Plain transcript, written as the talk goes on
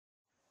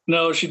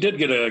No, she did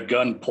get a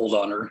gun pulled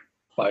on her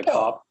by a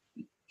cop.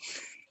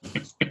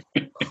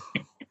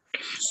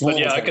 But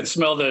yeah, I could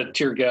smell the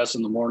tear gas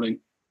in the morning.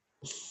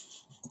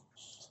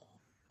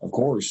 Of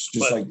course,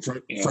 just like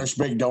fresh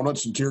baked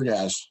donuts and tear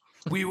gas.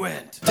 We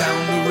went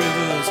down the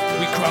rivers,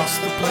 we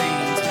crossed the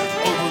plains,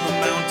 over the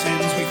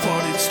mountains, we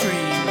forded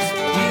streams.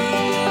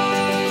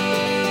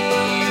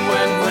 We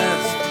went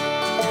west.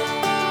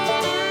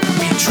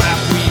 We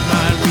trapped, we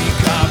mined, we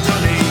carved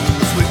our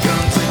names. With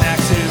guns and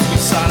axes, we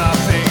sought our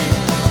fame.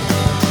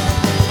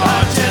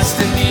 Our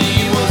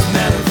destiny was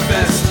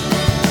manifest.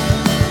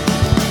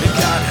 And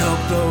God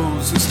help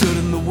those who stood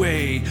in the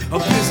way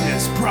of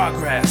business,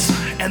 progress,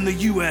 and the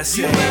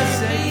USA.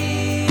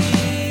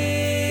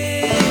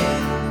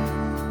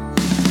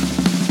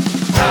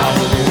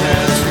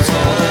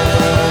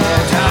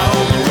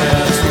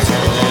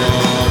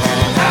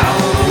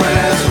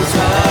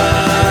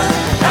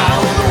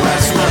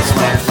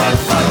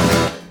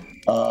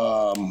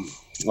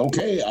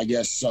 Okay, I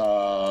guess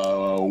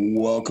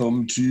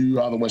welcome to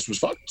How the West Was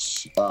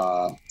Fucked.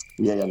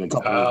 We had a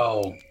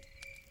couple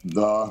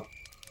No.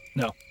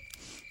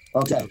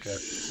 Okay.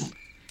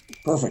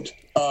 Perfect.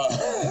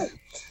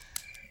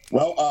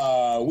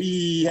 Well,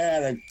 we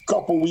had a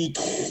couple week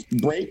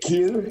break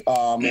here,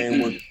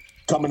 and we're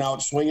coming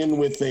out swinging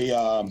with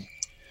a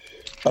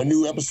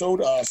new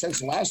episode. Since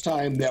the last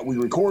time that we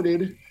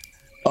recorded,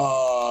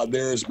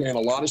 there's been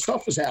a lot of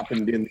stuff has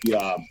happened in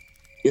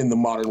the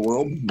modern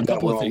world.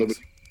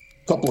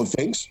 Couple of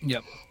things.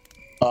 Yep.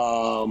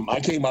 I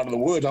came out of the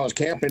woods. I was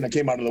camping. I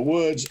came out of the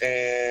woods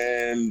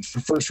and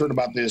first heard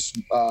about this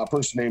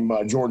person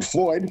named George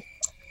Floyd,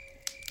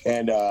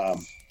 and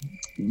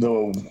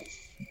the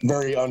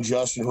very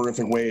unjust and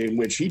horrific way in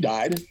which he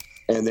died.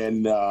 And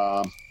then,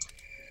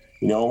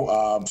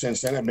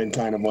 since then I've been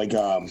kind of like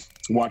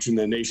watching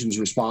the nation's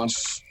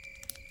response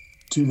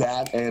to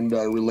that and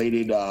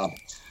related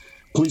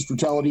police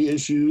brutality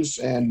issues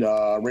and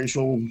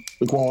racial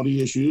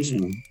equality issues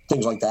and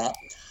things like that.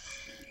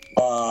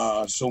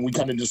 So we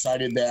kind of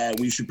decided that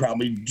we should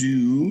probably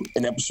do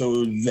an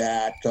episode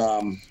that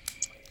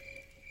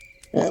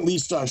at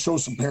least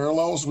shows some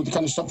parallels with the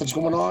kind of stuff that's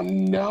going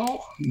on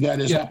now that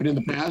has happened in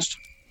the past.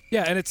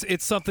 Yeah, and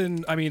it's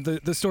something, I mean,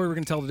 the story we're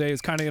going to tell today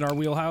is kind of in our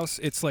wheelhouse.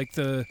 It's like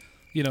the,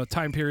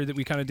 time period that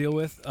we kind of deal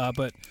with,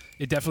 but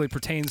it definitely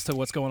pertains to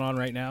what's going on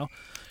right now.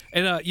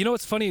 And,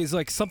 what's funny is,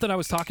 like, something I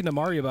was talking to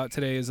Mari about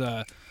today is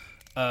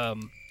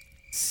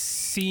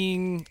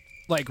seeing,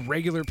 like,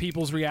 regular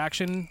people's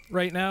reaction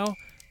right now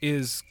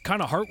is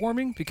kind of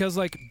heartwarming because,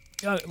 like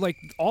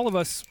all of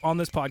us on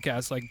this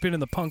podcast, like, been in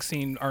the punk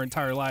scene our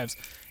entire lives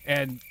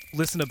and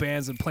listen to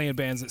bands and playing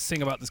bands that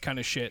sing about this kind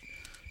of shit.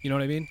 You know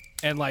what I mean?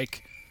 And,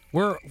 like,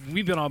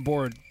 we've been on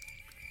board.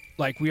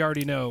 Like, we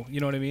already know, you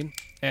know what I mean?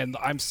 And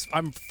I'm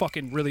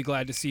fucking really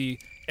glad to see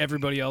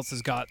everybody else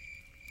has got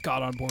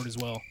on board as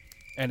well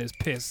and is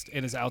pissed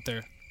and is out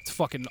there. It's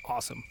fucking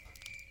awesome.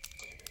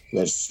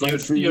 You'd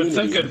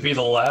think it'd be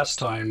the last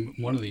time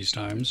one of these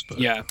times, but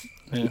yeah.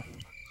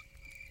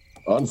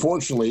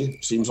 Unfortunately,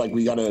 seems like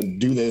we got to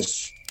do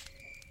this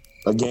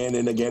again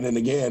and again and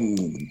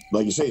again.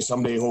 Like you say,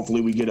 someday hopefully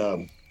we get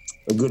a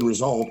good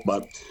result,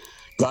 but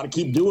got to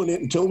keep doing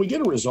it until we get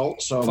a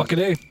result. So fucking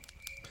A.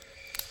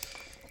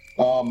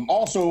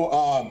 Also,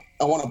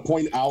 I want to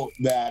point out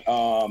that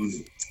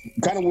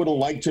kind of would have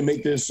liked to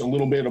make this a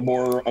little bit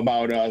more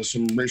about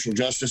some racial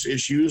justice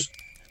issues.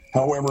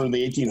 However,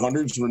 the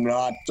 1800s were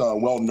not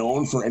well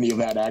known for any of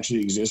that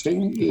actually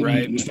existing,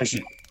 right? Especially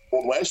in the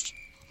Old West.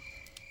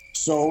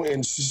 So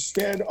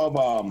instead of,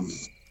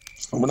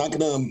 we're not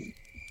going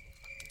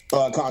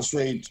to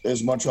concentrate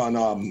as much on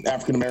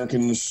African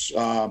Americans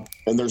and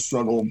their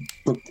struggle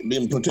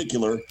in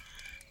particular,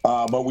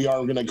 but we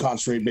are going to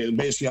concentrate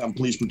basically on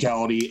police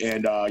brutality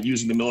and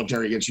using the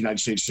military against United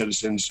States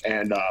citizens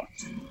and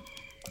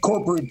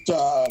corporate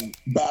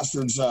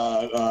bastards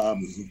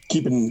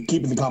keeping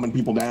the common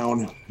people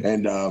down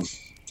and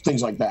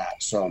things like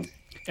that. So,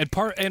 and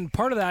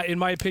part of that, in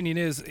my opinion,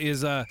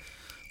 is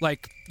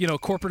like,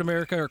 corporate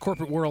America or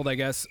corporate world, I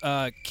guess,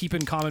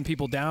 keeping common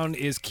people down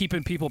is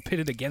keeping people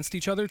pitted against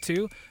each other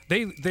too.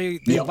 They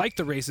like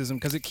the racism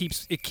because it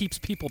keeps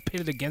people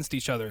pitted against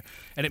each other,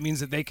 and it means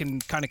that they can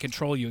kind of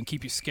control you and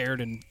keep you scared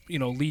and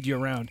lead you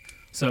around.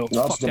 So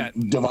fuck that.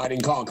 Divide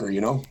and conquer,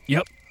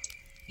 Yep.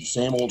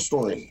 Same old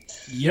story.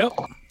 Yep.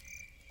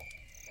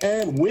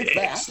 And with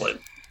Excellent.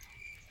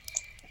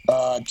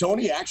 that,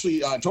 Tony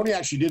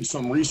actually did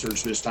some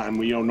research this time.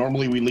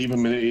 Normally we leave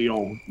him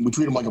we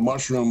treat him like a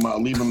mushroom,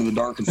 leave him in the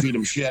dark and feed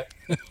him shit.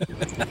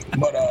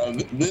 But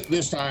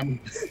this time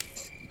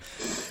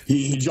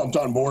he jumped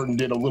on board and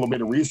did a little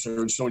bit of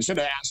research. So instead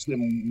of asking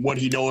him what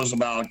he knows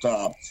about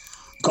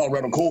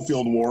Colorado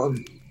Coalfield War,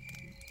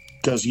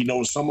 because he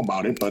knows some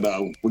about it, but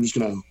we're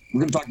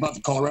gonna talk about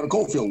the Colorado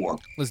Coalfield War.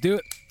 Let's do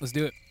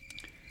it.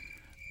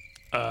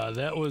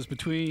 That was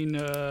between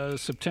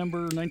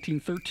September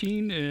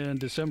 1913 and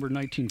December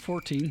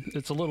 1914.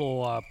 It's a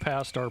little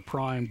past our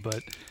prime,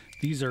 but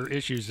these are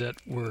issues that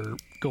were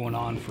going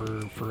on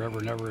for forever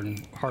and ever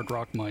in hard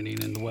rock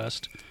mining in the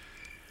West.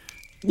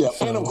 Yeah,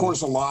 So- and of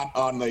course a lot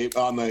on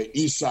the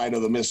east side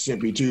of the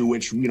Mississippi too,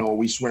 which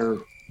we swear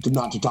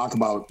not to talk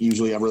about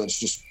usually ever. That's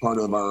just part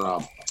of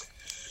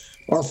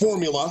our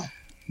formula.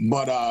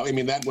 But I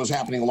mean, that was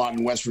happening a lot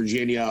in West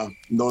Virginia,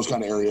 those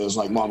kind of areas,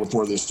 like long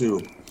before this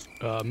too.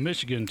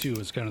 Michigan too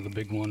is kind of the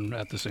big one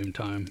at the same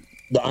time.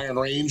 The Iron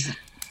Range.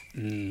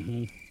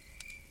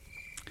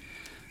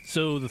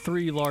 So the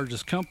three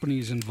largest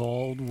companies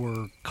involved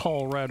were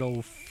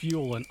Colorado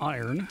Fuel and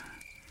Iron,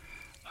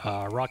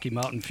 Rocky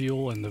Mountain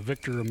Fuel, and the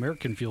Victor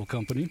American Fuel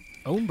Company.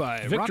 Owned by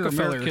Victor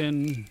Rockefeller.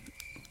 American.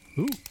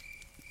 Ooh.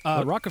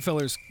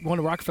 Rockefeller's one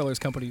of Rockefeller's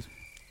companies.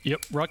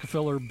 Yep,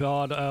 Rockefeller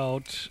bought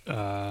out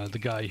the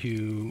guy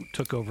who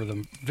took over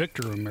the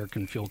Victor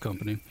American Fuel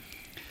Company.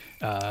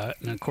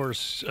 And of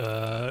course,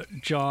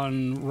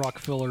 John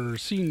Rockefeller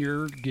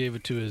Sr. gave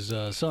it to his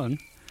son.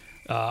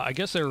 I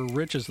guess they were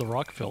rich as the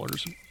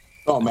Rockefellers.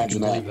 Oh, imagine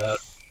Believe that.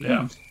 that.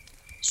 Yeah.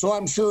 So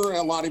I'm sure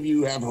a lot of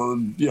you have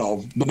heard,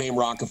 the name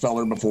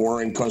Rockefeller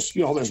before, and because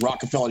there's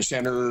Rockefeller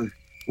Center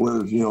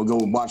where go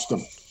watch the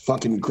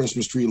fucking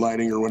Christmas tree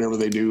lighting or whatever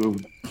they do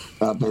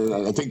out there.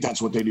 I think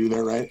that's what they do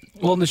there, right?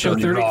 Well, in the show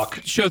 30 30 Rock.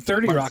 Show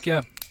 30 Rock,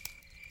 yeah.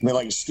 And they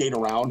like skate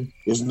around.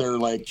 Isn't there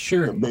like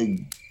Sure. a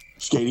big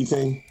skatey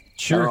thing?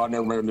 Sure. I don't know,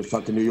 I've never been to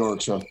fucking New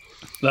York, so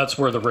That's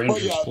where the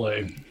Rangers yeah.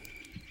 play.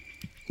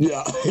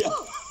 yeah.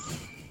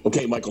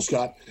 Okay, Michael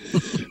Scott.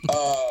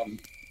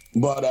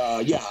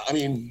 Yeah, I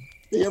mean,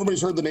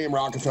 everybody's heard the name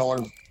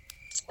Rockefeller,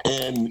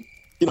 and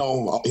them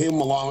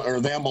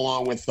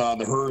along with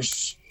the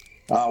Hearst.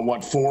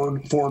 What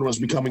Ford was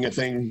becoming a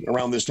thing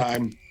around this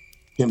time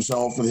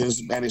himself with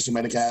his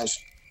anti-Semitic ass.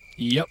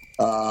 Yep.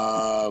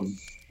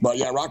 But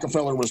yeah,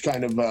 Rockefeller was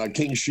kind of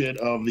king shit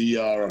of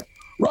the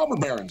robber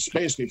barons,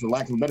 basically, for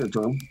lack of a better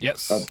term.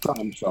 Yes. At the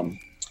time. So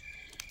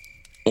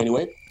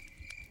anyway,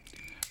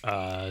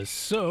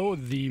 So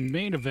the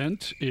main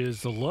event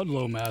is the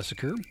Ludlow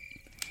Massacre,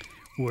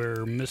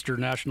 where Mr.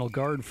 National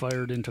Guard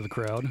fired into the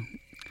crowd.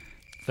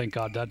 Thank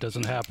God that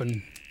doesn't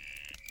happen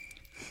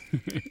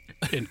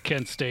in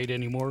Kent State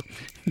anymore.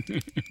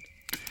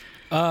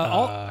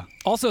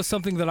 Also,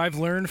 something that I've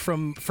learned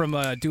from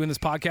doing this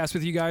podcast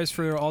with you guys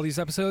for all these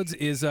episodes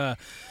is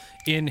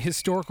in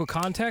historical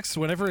context,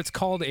 whenever it's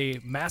called a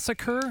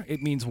massacre,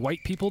 it means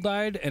white people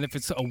died, and if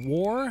it's a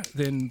war,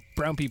 then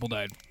brown people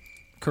died.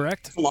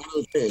 Correct? a lot of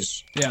the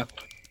case. Yeah.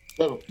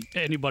 So,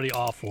 Anybody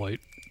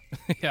off-white.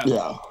 Yeah.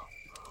 yeah.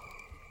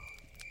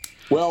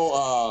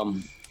 Well,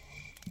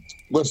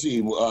 let's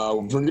see.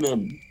 We're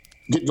gonna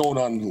get going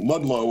on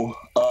Ludlow.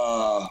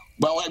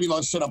 Well, I mean,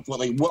 let's set up what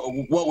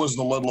was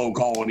the Ludlow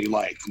colony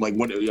like? Like,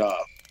 what?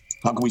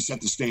 How can we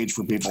set the stage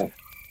for people?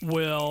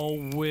 Well,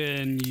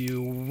 when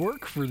you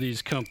work for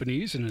these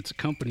companies and it's a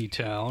company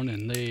town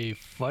and they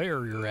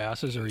fire your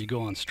asses or you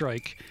go on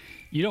strike,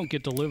 you don't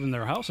get to live in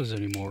their houses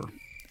anymore.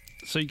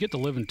 So you get to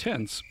live in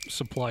tents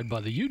supplied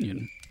by the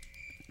union,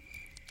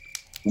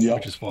 Yeah.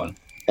 which is fun.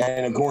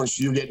 And of course,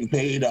 you're getting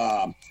paid.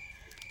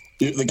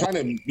 You're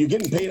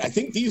getting paid. I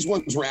think these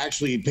ones were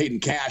actually paid in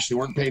cash. They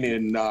weren't paid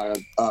in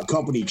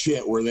company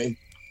chit, were they?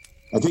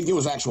 I think it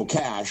was actual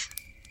cash,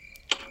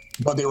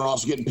 but they were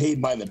also getting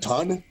paid by the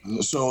ton.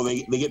 So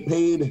they get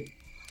paid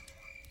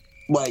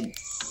like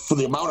for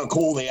the amount of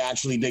coal they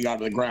actually dig out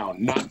of the ground,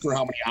 not for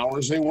how many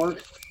hours they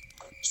work.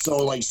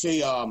 So like say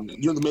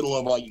you're in the middle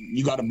of like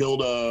you got to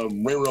build a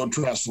railroad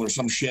trestle or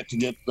some shit to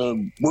get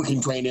the working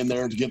train in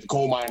there to get the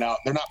coal mine out.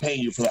 They're not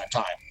paying you for that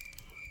time.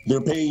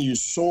 They're paying you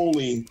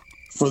solely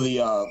for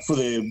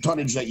the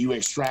tonnage that you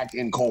extract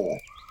in coal.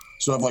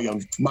 So if like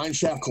a mine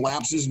shaft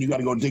collapses and you got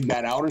to go dig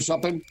that out or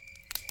something,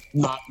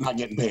 not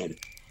getting paid.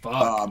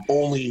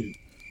 Only.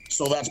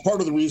 So that's part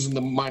of the reason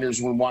the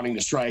miners were wanting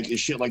to strike is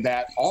shit like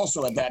that.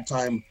 Also at that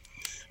time,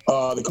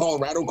 the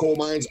Colorado coal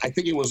mines, I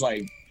think it was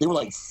like they were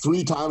like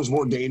 3 times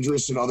more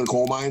dangerous than other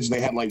coal mines.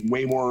 They had like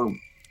way more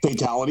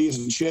fatalities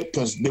and shit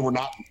because they were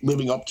not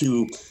living up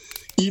to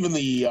even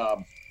the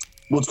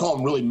let's call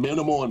them really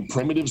minimal and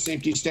primitive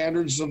safety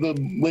standards of the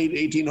late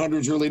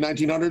 1800s, early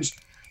 1900s.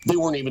 They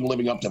weren't even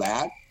living up to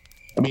that.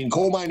 I mean,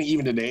 coal mining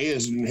even today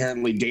is an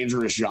inherently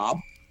dangerous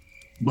job,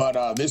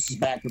 but this is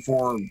back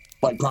before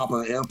like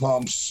proper air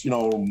pumps,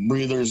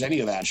 breathers, any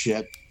of that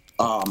shit.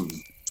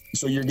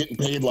 So you're getting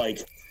paid like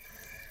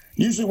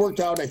usually worked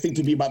out, I think,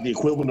 to be about the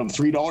equivalent of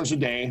 $3 a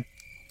day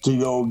to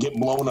go get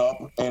blown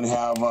up and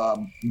have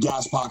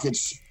gas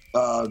pockets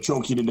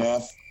choke you to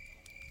death.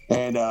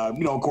 And,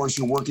 of course,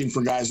 you're working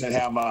for guys that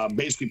have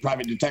basically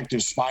private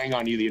detectives spying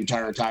on you the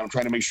entire time,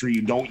 trying to make sure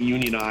you don't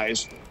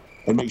unionize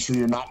and make sure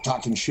you're not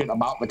talking shit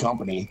about the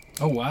company.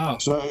 Oh, wow.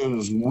 So it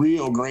was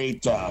real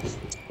great,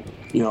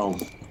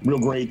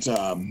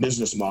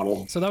 business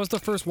model. So that was the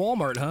first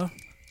Walmart, huh?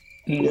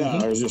 Yeah,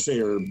 I was just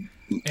saying, or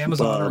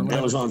Amazon or whatever.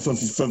 Amazon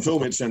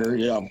Fulfillment Center,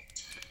 yeah.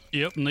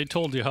 Yep, and they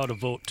told you how to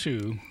vote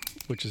too,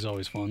 which is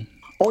always fun.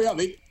 Oh, yeah,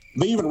 they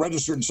even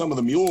registered some of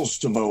the mules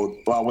to vote.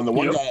 When the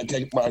one guy,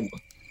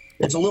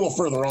 it's a little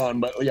further on,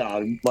 but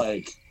yeah,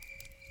 like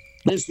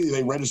basically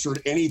they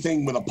registered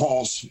anything with a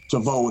pulse to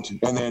vote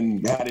and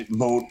then had it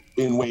vote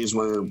in ways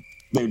where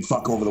they'd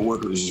fuck over the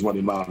workers is what it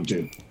amounted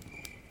to.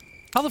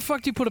 How the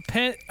fuck do you put a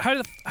pen?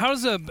 How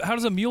does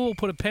a mule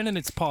put a pen in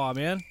its paw,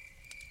 man?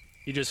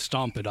 You just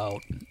stomp it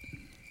out.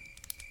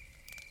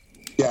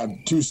 Yeah,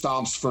 2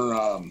 stomps for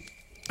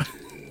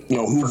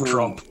Hoover.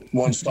 Trump.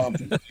 1 stomp.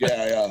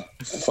 yeah.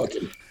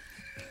 Fucking.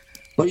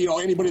 But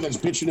anybody that's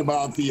bitching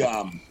about the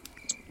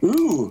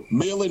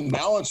mail-in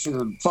ballots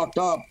are fucked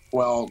up.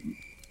 Well,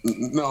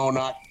 no,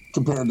 not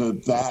compared to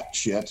that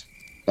shit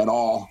at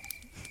all.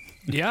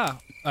 Yeah,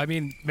 I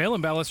mean,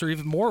 mail-in ballots are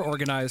even more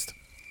organized.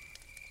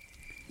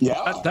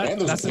 Yeah, and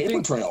there's that's a the paper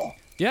thing. trail.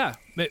 Yeah,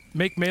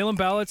 make mail-in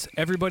ballots.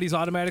 Everybody's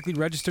automatically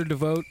registered to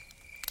vote.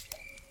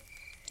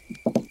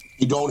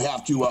 You don't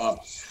have to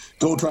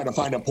go try to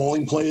find a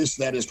polling place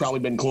that has probably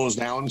been closed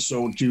down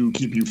so to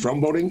keep you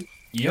from voting.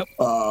 Yep.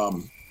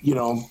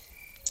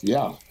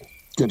 Yeah,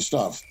 good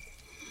stuff.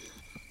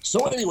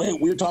 So anyway,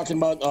 we're talking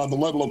about the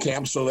Ludlow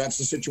camp. So that's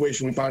the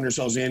situation we find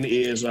ourselves in,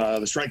 is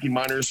the striking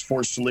miners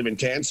forced to live in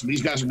tents.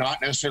 These guys are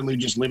not necessarily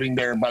just living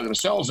there by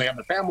themselves. They have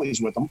their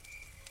families with them.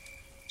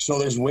 So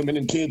there's women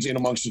and kids in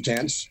amongst the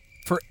tents.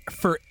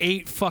 For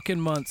 8 fucking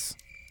months.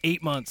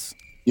 8 months.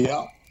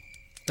 Yeah.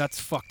 That's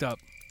fucked up.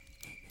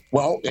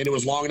 Well, and it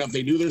was long enough.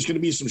 They knew there's going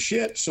to be some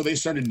shit, so they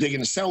started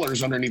digging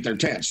cellars underneath their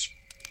tents.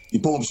 You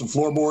pull up some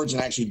floorboards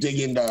and actually dig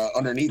into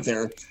underneath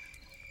there.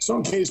 So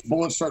in case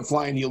bullets start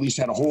flying, you at least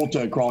had a hole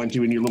to crawl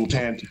into in your little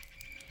tent.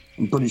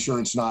 I'm pretty sure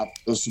it's not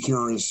as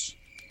secure as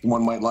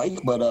one might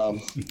like, but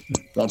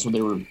that's what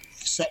they were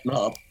setting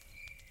up.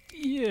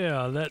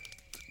 Yeah, that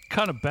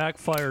kind of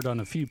backfired on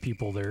a few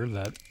people there.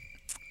 That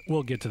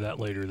we'll get to that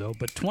later, though.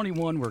 But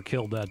 21 were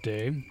killed that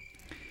day,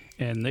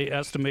 and they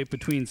estimate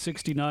between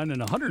 69 and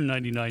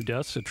 199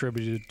 deaths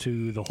attributed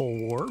to the whole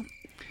war.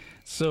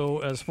 So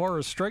as far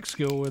as strikes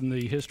go in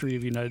the history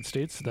of the United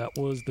States, that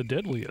was the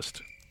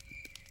deadliest.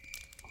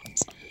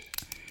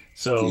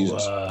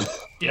 So,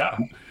 yeah.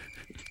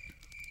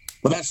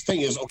 But that's the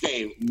thing is,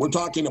 okay, we're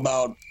talking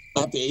about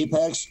at the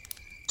apex,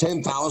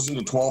 10,000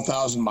 to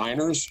 12,000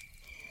 miners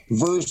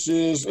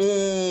versus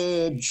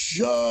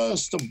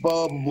just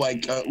above,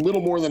 like a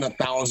little more than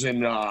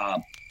 1,000.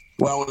 It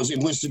was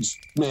enlisted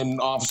men,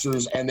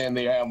 officers, and then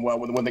they have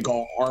what they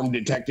call armed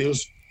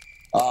detectives.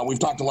 We've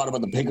talked a lot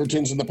about the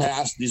Pinkertons in the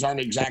past. These aren't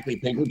exactly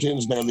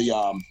Pinkertons. They're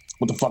the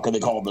what the fuck are they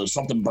called? There's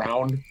something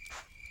brown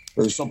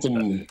or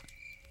something.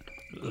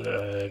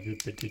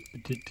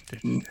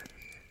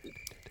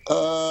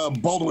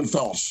 Baldwin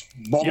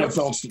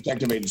Phelps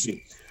Detective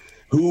Agency,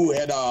 who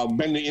had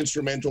been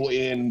instrumental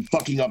in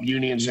fucking up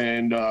unions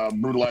and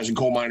brutalizing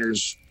coal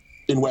miners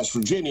in West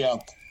Virginia.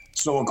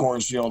 So of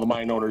course, the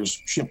mine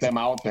owners shipped them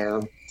out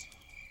there.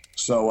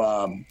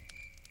 So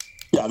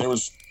there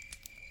was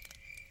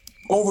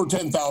over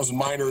 10,000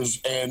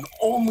 miners and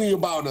only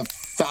about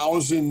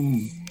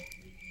 1,000,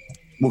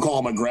 we'll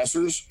call them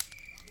aggressors.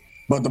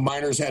 But the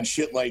miners had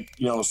shit like,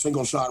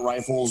 single shot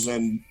rifles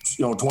and,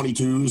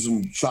 22s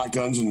and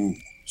shotguns and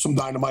some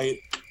dynamite.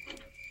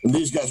 And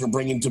these guys were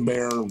bringing to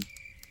bear,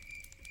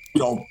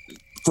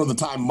 for the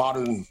time,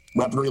 modern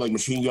weaponry like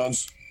machine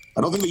guns.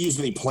 I don't think they used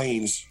any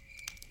planes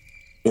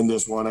in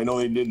this one. I know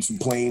they did some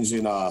planes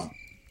in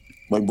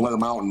like Blair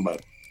Mountain,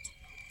 but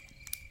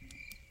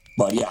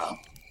yeah.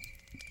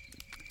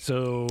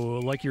 So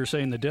like you were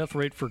saying, the death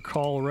rate for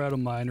Colorado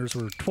miners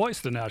were twice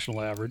the national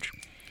average.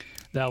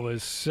 That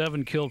was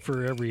 7 killed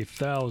for every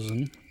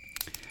 1,000.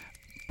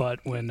 But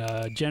when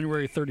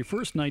January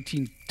 31st,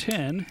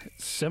 1910,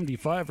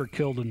 75 were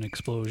killed in an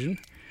explosion.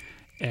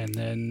 And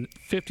then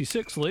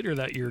 56 later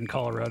that year in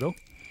Colorado.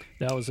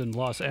 That was in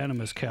Los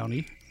Animas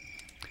County,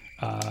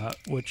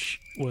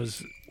 which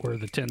was where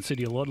the tent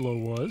city of Ludlow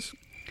was.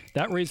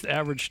 That raised the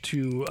average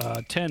to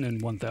 10 in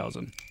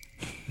 1,000.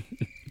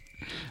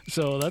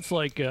 So that's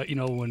like,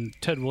 when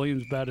Ted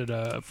Williams batted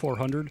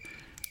 400,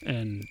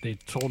 and they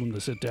told him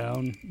to sit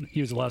down.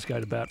 He was the last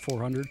guy to bat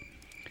 400,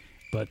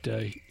 but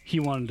he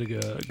wanted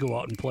to go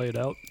out and play it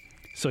out.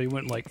 So he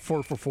went like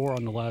 4 for 4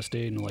 on the last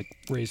day and like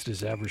raised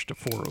his average to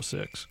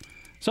 406.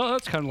 So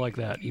that's kind of like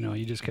that.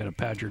 You just kind of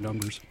pad your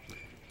numbers.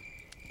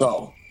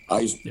 Oh,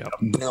 I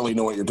barely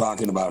know what you're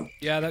talking about.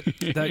 Yeah,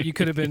 that you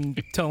could have been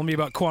telling me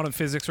about quantum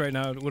physics right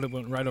now. It would have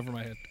went right over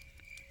my head.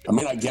 I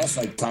mean, I guess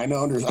I kind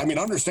of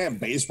understand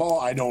baseball.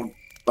 I don't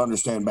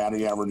understand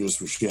batting averages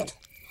for shit.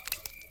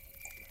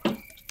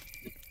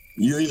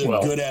 You're either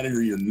good at it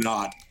or you're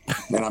not.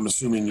 And I'm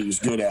assuming you're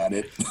just good at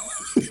it.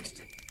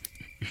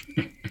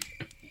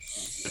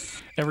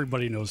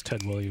 Everybody knows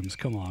Ted Williams.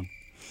 Come on.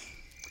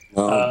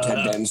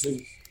 Ted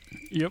Danson?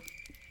 Yep.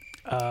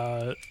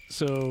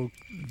 So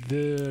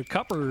the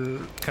Copper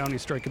County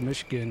strike in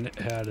Michigan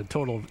had a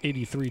total of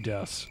 83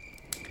 deaths.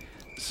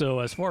 So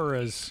as far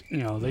as,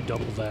 they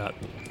doubled that.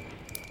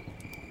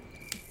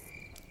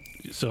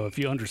 So if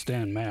you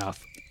understand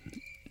math.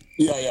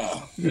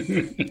 Yeah.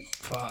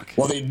 Fuck.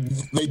 Well,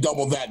 they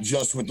doubled that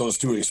just with those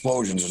 2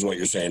 explosions is what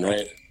you're saying,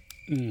 right?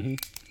 Mm-hmm.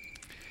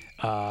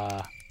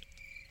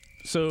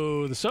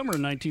 So the summer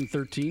of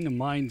 1913, a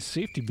mine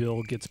safety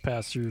bill gets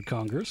passed through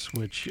Congress,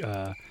 which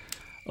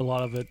a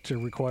lot of it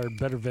required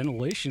better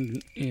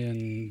ventilation,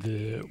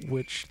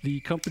 which the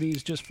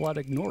companies just flat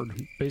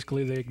ignored.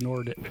 Basically, they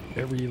ignored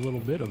every little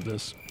bit of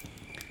this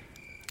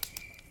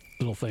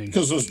little thing.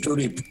 Because those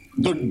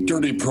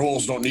dirty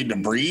proles don't need to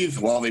breathe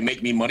while they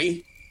make me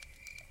money.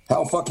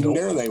 How fucking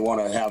dare they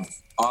want to have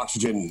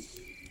oxygen?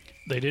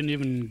 They didn't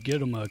even get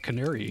them a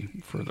canary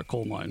for the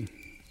coal mine.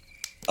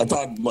 I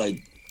thought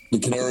like the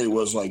canary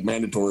was like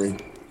mandatory.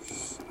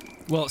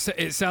 Well,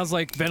 it sounds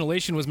like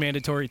ventilation was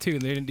mandatory too.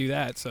 They didn't do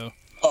that, so.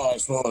 Oh, I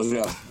suppose,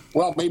 yeah.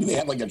 Well, maybe they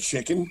had like a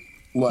chicken,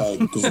 like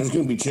because there's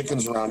going to be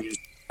chickens around you.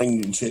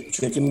 Bring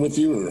chicken with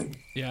you, or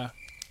Yeah.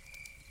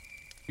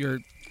 Your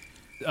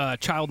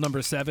child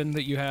number 7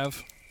 that you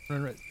have.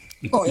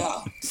 oh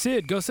yeah,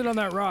 Sid, go sit on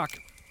that rock.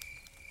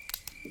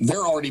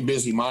 they're already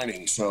busy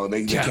mining, so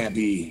they can't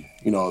be.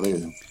 You know,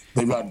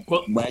 they've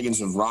got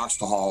wagons of rocks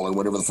to haul or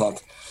whatever the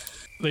fuck.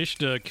 They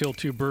should kill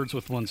 2 birds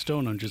with 1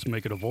 stone and just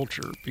make it a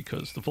vulture,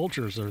 because the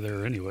vultures are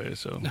there anyway.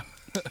 So.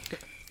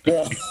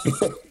 Yeah.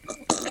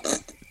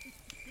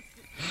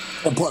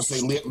 And plus, they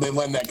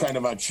lend that kind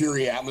of a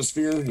cheery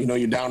atmosphere. You know,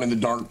 you're down in the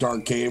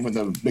dark cave with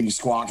a big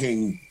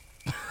squawking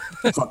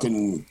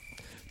fucking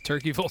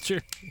Turkey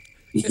vulture.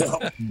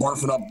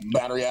 barfing up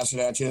battery acid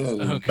at you.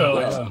 And, Okay.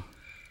 Yeah.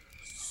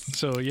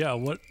 So yeah,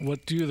 what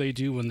do they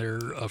do when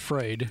they're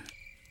afraid?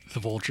 The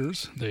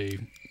vultures, they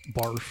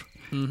barf.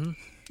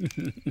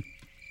 Mm-hmm.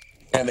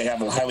 And they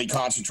have a highly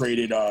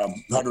concentrated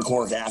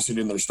hydrochloric acid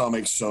in their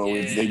stomachs, so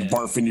if they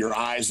barf into your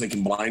eyes, they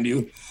can blind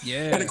you.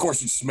 Yeah. And of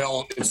course, it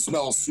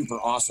smells super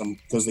awesome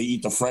because they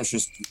eat the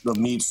freshest of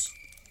meats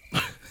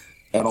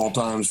at all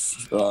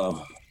times.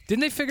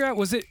 Didn't they figure out,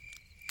 was it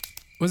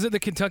the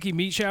Kentucky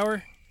meat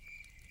shower?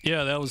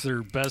 Yeah, that was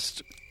their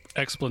best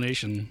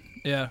explanation.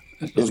 Yeah.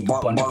 Is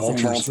bunch of barfing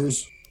vultures.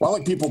 vultures? Well,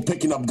 like people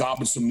picking up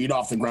goblets of meat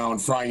off the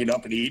ground, frying it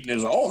up and eating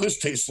it. Oh, this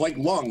tastes like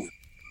lung.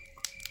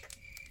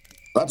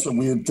 That's a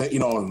weird thing. You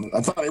know,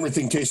 I thought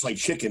everything tastes like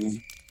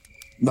chicken,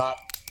 not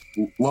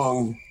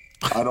lung.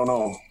 I don't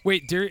know.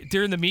 Wait,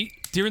 during the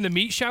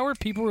meat shower,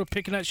 people were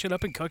picking that shit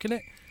up and cooking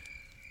it?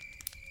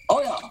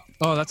 Oh yeah.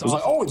 Oh, that's It's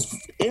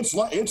awesome.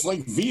 like it's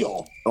like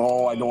veal.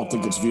 Oh, I don't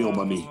think it's veal,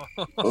 buddy.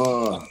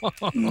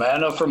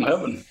 Manna from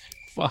heaven.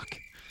 Fuck.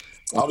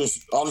 I'll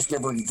just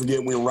never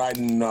forget. We were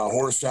riding a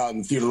horse out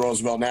in Theodore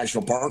Roosevelt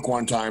National Park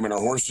one time, and our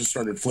horse just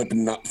started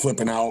flipping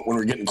out when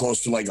we were getting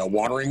close to like a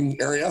watering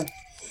area,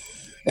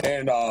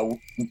 and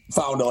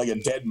found like a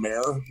dead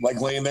mare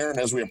like laying there. And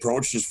as we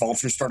approached, this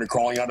vulture started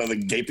crawling out of the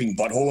gaping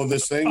butthole of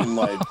this thing and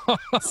like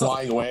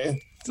flying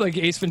away. It's like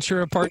Ace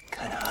Ventura Part.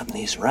 Kind of on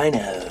these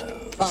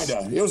rhinos.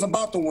 Kinda. It was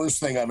about the worst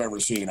thing I've ever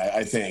seen.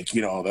 I think,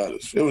 you know,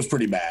 it was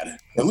pretty bad.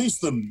 At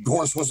least the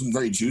horse wasn't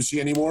very juicy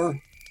anymore.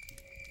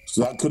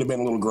 So that could have been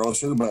a little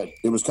grosser, but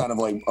it was kind of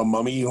like a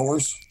mummy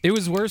horse. It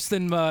was worse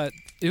than that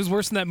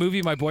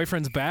movie, My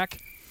Boyfriend's Back.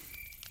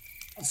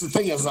 That's the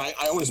thing is, I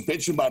always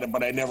bitch about it,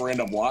 but I never end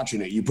up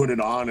watching it. You put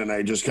it on, and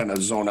I just kind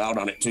of zone out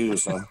on it too.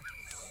 So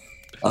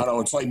I don't know.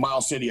 It's like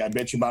Miles City. I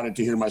bitch about it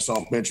to hear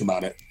myself bitch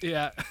about it.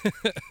 Yeah.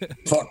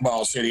 Fuck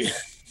Miles City.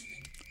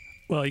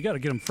 Well, you got to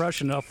get them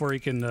fresh enough where you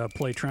can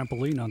play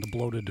trampoline on the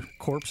bloated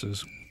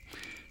corpses.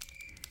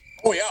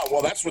 Oh yeah,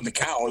 well that's with the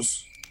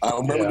cows. I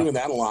remember doing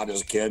that a lot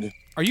as a kid.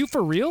 Are you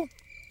for real?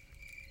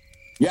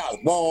 Yeah,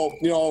 well,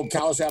 you know,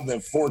 cows have the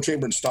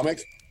 4-chambered stomach,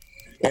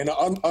 and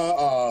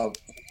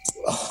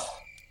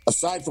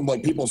aside from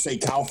like people say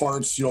cow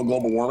farts, you know,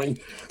 global warming,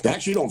 they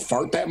actually don't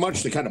fart that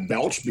much. They kind of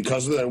belch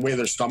because of the way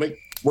their stomach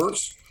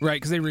works. Right,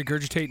 because they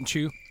regurgitate and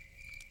chew.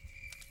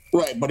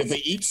 Right, but if they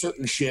eat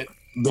certain shit,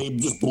 they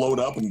just bloat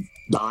up and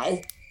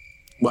die.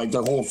 Like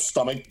their whole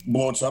stomach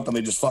bloats up and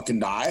they just fucking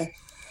die.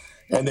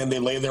 And then they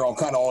lay there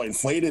all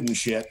inflated and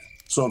shit.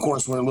 So, of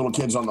course, when we were little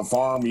kids on the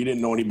farm, you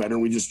didn't know any better.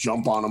 We just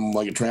jump on them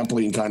like a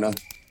trampoline kind of.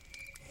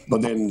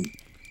 But then...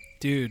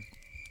 Dude,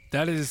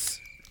 that is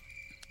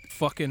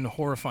fucking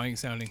horrifying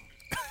sounding.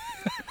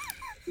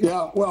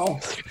 Yeah,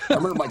 well, I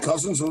remember my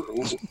cousins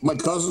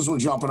were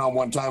jumping on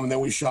one time, and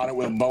then we shot it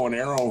with a bow and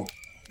arrow.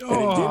 And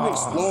it didn't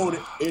explode.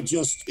 It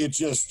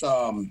just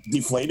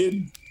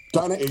deflated,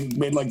 kind of. It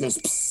made like this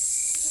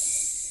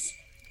psst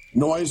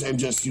noise, and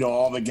just, you know,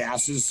 all the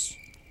gases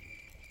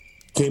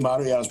came out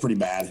of it. Yeah, it was pretty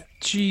bad.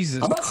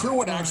 Jesus I'm not sure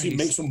what Christ. actually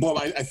makes them bloat.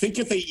 I think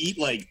if they eat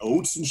like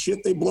oats and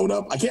shit, they bloat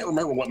up. I can't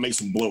remember what makes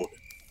them bloat.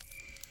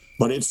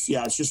 But it's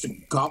just you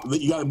got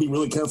to be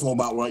really careful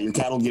about what your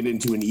cattle get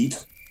into and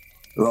eat,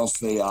 or else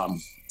they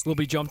will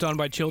be jumped on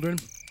by children.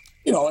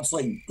 You know, it's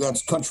like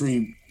that's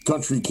country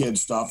kid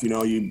stuff. You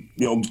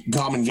know,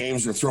 common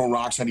games are throw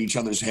rocks at each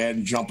other's head,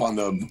 and jump on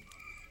the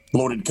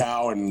bloated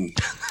cow, and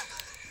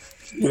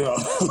you know.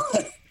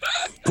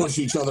 Push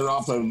each other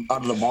out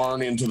of the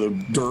barn into the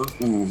dirt,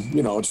 and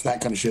you know, it's that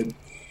kind of shit.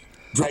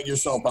 Drag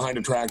yourself behind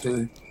a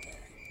tractor.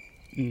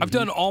 I've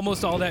done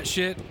almost all that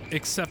shit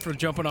except for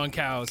jumping on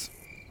cows.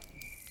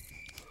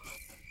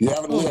 You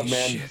haven't lived,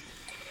 man.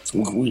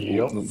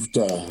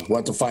 We'll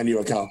have to find you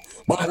a cow.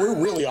 But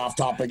we're really off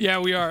topic. Yeah,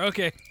 we are.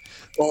 Okay.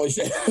 Holy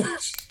shit.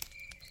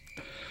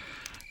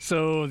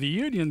 So the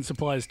union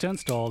supplies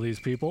tents to all these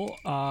people,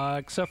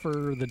 except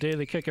for the day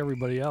they kick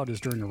everybody out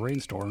is during a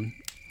rainstorm.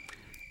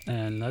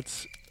 And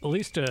that's at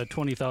least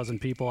 20,000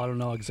 people. I don't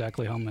know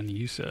exactly how many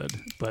you said,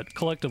 but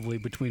collectively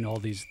between all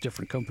these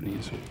different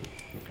companies.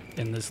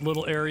 In this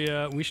little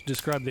area, we should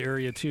describe the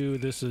area too.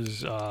 This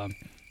is,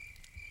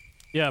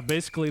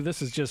 basically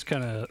this is just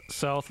kind of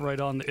south right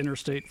on the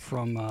interstate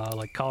from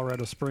like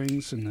Colorado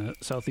Springs in the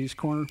southeast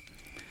corner.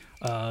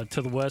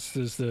 To the west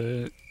is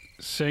the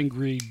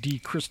Sangre de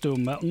Cristo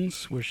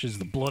Mountains, which is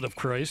the blood of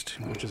Christ,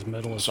 which is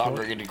metal as fuck.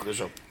 Sangre de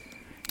Cristo.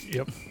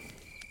 Yep.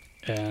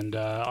 And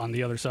on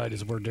the other side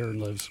is where Darren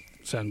lives,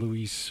 San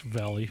Luis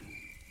Valley.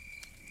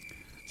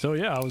 So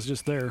yeah, I was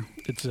just there.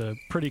 It's a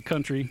pretty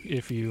country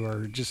if you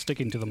are just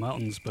sticking to the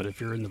mountains, but if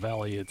you're in the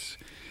valley, it's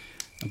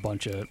a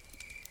bunch of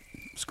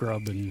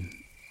scrub and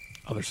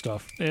other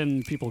stuff,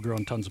 and people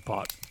growing tons of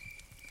pot.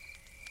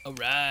 All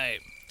right.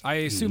 I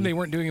assume they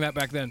weren't doing that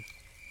back then.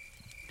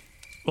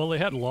 Well, they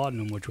had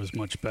laudanum, which was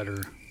much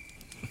better.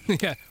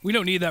 Yeah, we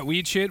don't need that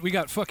weed shit. We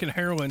got fucking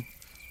heroin.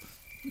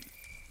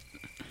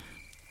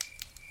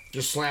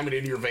 Just slam it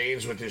into your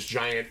veins with this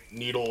giant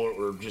needle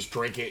or just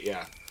drink it,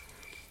 yeah.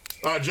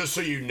 Just so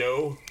you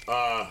know,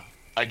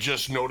 I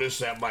just noticed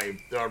that my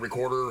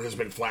recorder has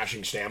been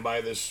flashing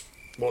standby this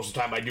most of the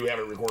time. I do have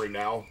it recording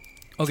now.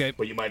 Okay.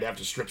 But you might have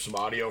to strip some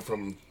audio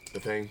from the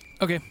thing.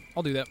 Okay,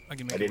 I'll do that. I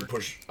can make it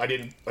work. I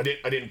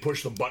didn't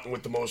push the button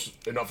with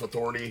enough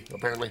authority,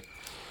 apparently.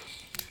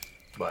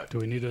 But do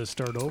we need to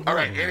start over? All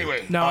right,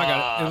 anyway. No, I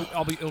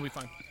got it. It'll be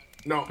fine.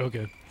 No.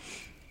 Okay.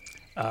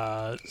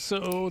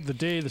 So the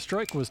day the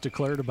strike was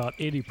declared, about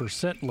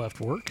 80% left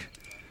work.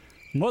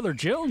 Mother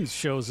Jones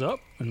shows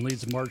up and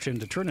leads the march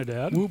into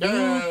Trinidad.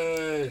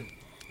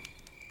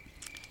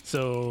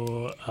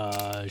 So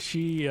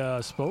she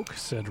spoke,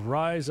 said,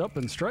 "Rise up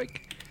and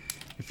strike.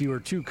 If you are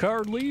too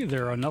cowardly,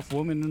 there are enough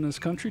women in this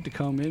country to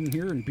come in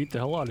here and beat the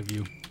hell out of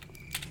you.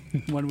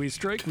 When we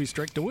strike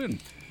to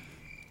win."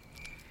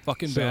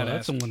 Fucking so badass.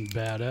 That's some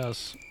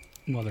badass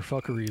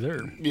motherfuckery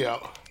there. Yeah.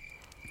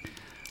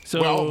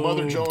 So, well,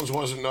 Mother Jones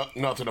wasn't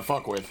nothing to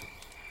fuck with.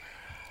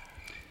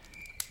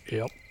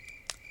 Yep.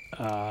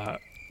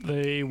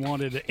 They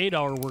wanted an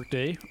 8-hour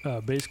workday.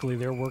 Basically,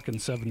 they're working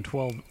 7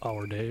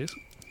 12-hour days.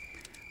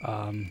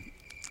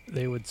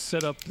 They would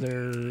set up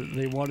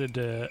they wanted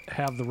to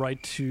have the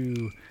right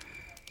to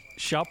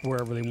shop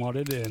wherever they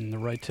wanted and the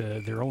right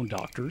to their own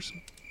doctors.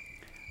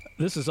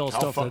 This is all How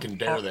stuff fucking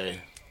dare they?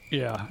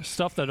 Yeah,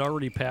 stuff that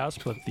already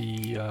passed, but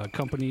the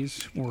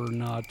companies were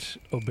not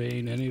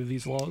obeying any of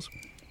these laws.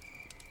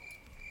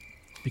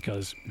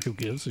 Because who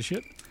gives a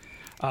shit?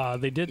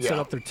 They did set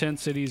up their tent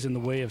cities in the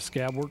way of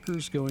scab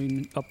workers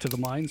going up to the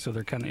mines, so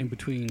they're kind of in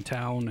between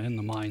town and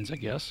the mines, I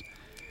guess,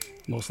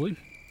 mostly.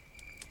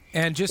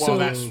 And just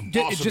in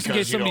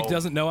case somebody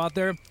doesn't know out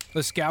there,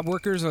 the scab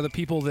workers are the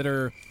people that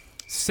are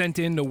sent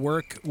in to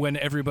work when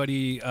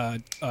everybody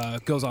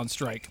goes on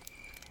strike.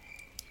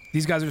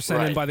 These guys are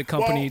sent in by the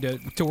company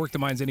to work the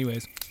mines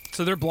anyways.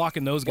 So they're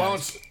blocking those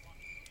guys.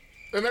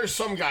 And there's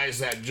some guys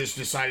that just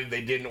decided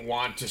they didn't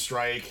want to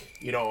strike,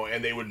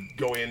 and they would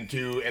go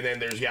into, and then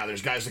there's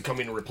guys that come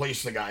in and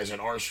replace the guys that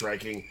are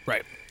striking.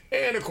 Right.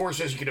 And of course,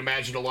 as you can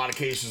imagine, a lot of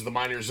cases, the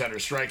miners that are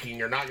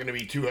striking are not going to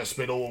be too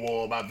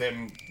hospitable about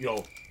them,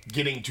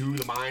 getting to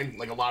the mine.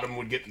 Like a lot of them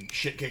would get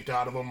shit kicked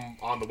out of them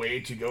on the way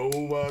to go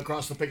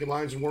across the picket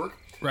lines and work.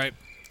 Right.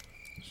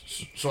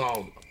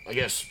 So I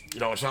guess,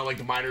 it's not like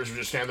the miners are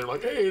just standing there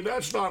like, hey,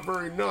 that's not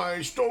very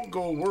nice, don't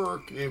go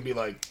work. It'd be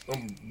like,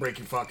 break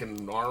your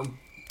fucking arm.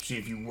 See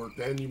if you work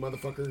then, you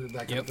motherfucker,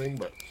 that kind of thing.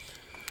 But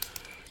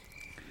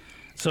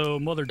so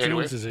Mother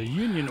Jones is a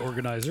union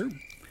organizer.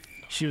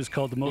 She was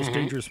called the most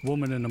dangerous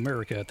woman in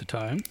America at the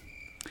time.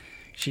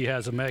 She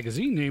has a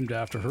magazine named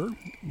after her.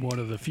 One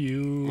of the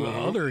few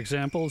other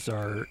examples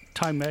are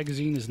Time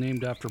magazine is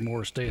named after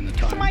Morris Day in the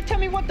Time. Somebody tell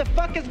me what the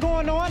fuck is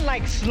going on,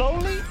 like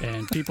slowly?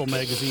 And People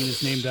magazine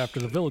is named after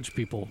the Village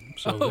People.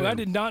 So I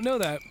did not know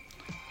that.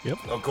 Yep.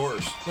 Of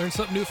course. Learn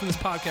something new from this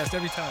podcast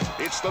every time.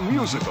 It's the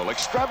musical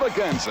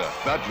extravaganza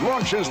that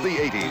launches the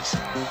 80s.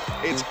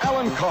 It's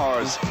Alan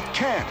Carr's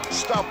Can't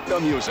Stop the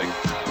Music.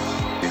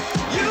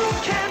 You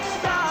can't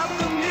stop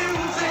the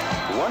music.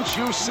 Once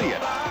you see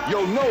it,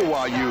 you'll know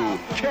why you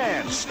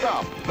can't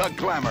stop the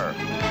glamour. Do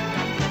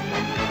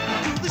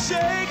the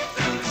shake,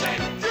 do the shake,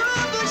 do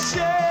the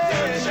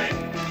shake,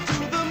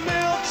 do the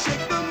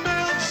milkshake, do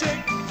the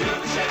shake, do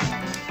the shake,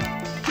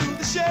 do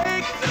the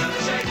shake,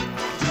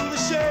 do the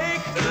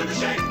shake, do the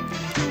shake,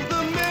 do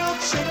the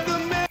milkshake, the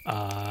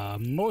milk.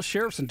 Most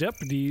sheriffs and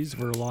deputies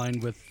were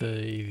aligned with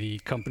the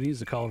companies,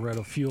 the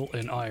Colorado Fuel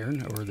and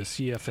Iron, or the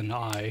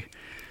CF&I,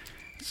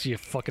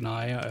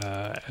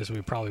 as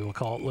we probably will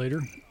call it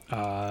later.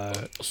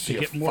 To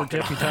get more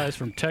deputized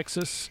from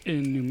Texas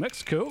and New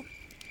Mexico.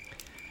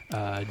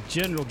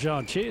 General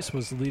John Chase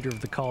was the leader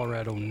of the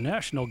Colorado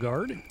National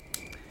Guard.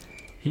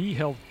 He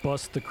helped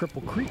bust the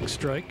Cripple Creek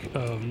strike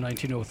of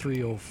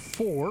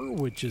 1903-04,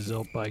 which is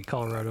out by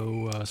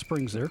Colorado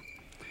Springs there.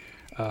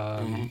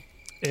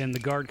 And the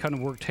Guard kind of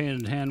worked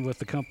hand in hand with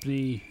the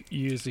company,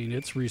 using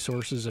its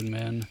resources and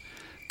men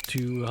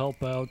to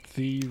help out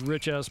the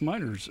rich-ass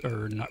miners,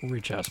 or not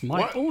rich-ass,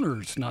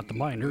 owners, not the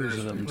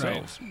miners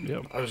themselves. Right.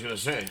 Yep. I was going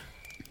to say.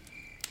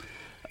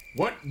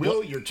 What,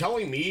 Will, you're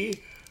telling me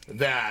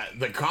that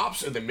the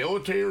cops and the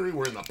military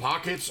were in the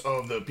pockets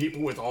of the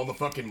people with all the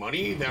fucking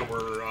money that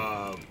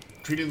were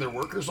treating their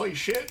workers like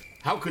shit?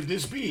 How could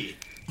this be?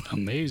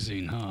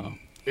 Amazing, huh?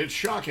 It's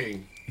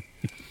shocking.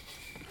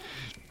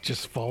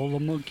 Just follow the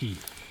monkey.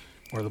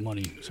 Or the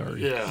money,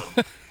 sorry. Yeah.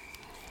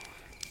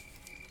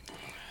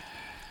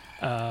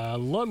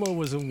 Ludlow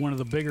was one of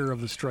the bigger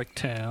of the strike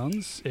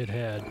towns. It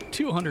had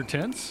 200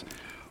 tents,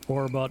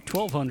 or about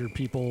 1,200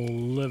 people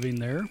living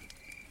there.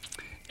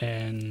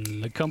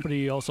 And the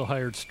company also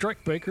hired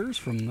strike breakers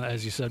from,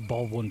 as you said,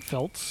 Baldwin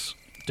Felts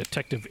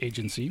Detective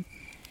Agency.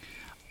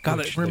 God,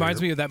 that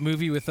reminds me of that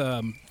movie with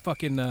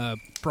fucking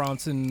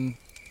Bronson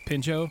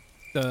Pinchot,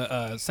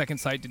 the Second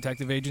Sight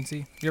Detective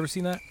Agency. You ever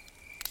seen that?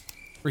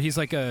 Where he's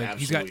like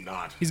he's got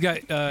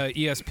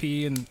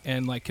ESP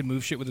and like can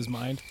move shit with his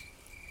mind,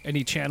 and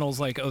he channels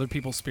like other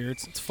people's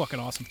spirits. It's fucking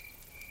awesome.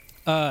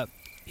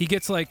 He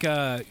gets like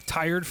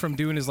tired from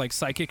doing his like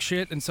psychic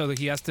shit, and so that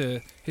he has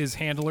to, his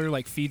handler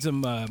like feeds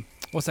him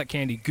what's that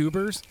candy?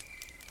 Goobers,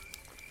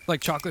 like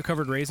chocolate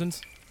covered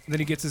raisins. And then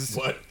he gets his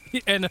what?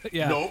 And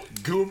yeah, no,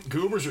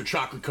 goobers are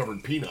chocolate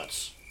covered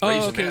peanuts. Oh,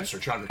 Raisinets okay. are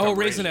chocolate covered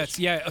Raisinets.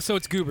 Yeah, so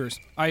it's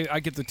goobers. I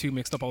get the two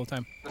mixed up all the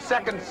time. The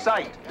Second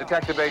Sight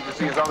Detective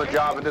Agency is on the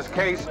job, and this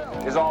case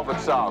is all but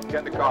solved. Get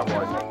in the car,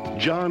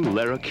 boys. John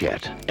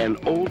Larroquette, an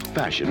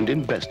old-fashioned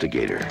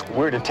investigator.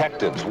 We're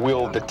detectives.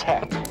 We'll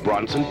detect.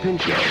 Bronson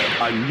Pinchot,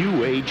 a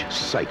new-age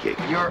psychic.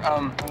 Your,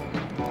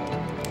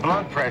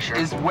 blood pressure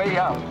is way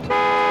up.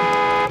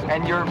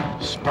 And your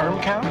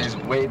sperm count is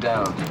way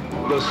down.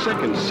 The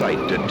Second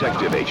Sight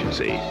Detective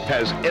Agency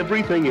has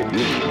everything it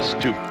needs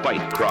to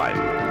fight crime.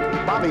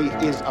 Bobby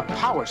is a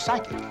power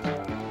psychic.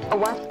 A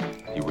what?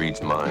 He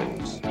reads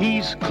minds.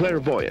 He's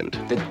clairvoyant.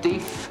 The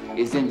thief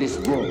is in this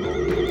room.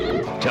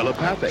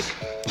 Telepathic.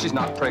 She's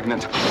not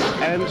pregnant.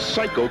 And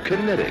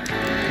psychokinetic.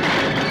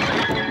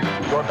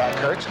 Your back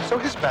hurts, so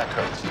his back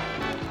hurts.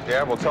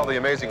 Yeah, we'll tell the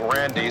amazing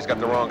Randy he's got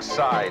the wrong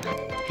side.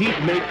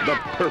 He'd make the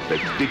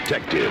perfect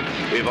detective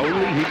if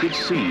only he could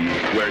see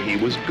where he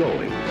was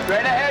going.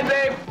 Straight ahead,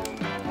 babe.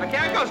 I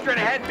can't go straight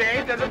ahead,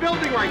 babe. There's a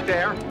building right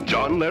there.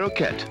 John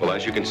Larroquette. Well,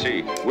 as you can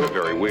see, we're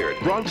very weird.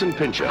 Bronson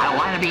Pinchot. I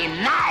want to be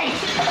nice.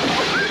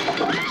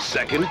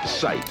 Second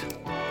Sight.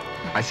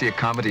 I see a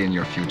comedy in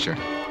your future.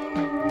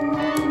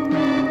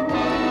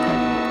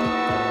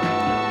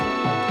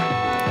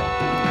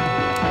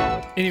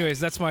 Anyways,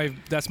 that's my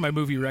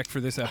movie rec for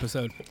this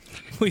episode.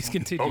 Please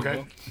continue.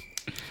 Okay.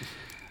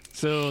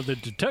 So the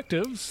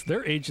detectives,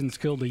 their agents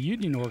killed a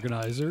union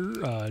organizer,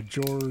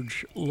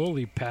 George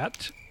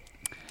Lillipat.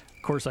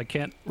 Of course, I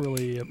can't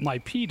really, my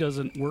P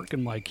doesn't work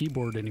in my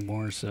keyboard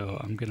anymore, so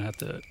I'm going to have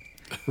to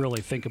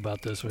really think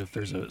about this if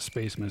there's a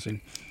space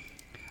missing.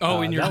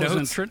 Oh, in your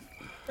notes?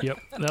 Yep,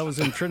 that was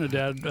in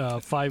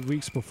Trinidad 5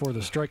 weeks before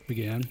the strike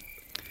began.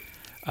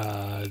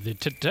 The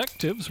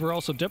detectives were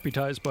also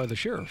deputized by the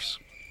sheriffs.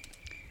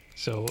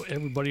 So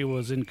everybody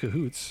was in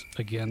cahoots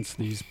against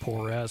these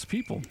poor-ass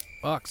people.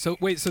 Fuck. So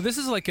wait, so this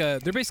is like they're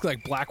basically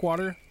like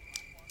Blackwater?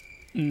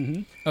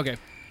 Mm-hmm. Okay.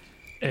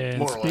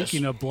 And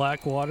speaking of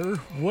Blackwater,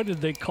 what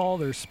did they call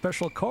their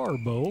special car,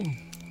 Bo?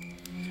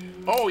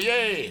 Oh,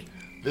 yay!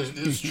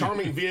 This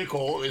charming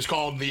vehicle is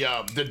called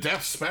the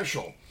Death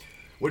Special,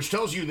 which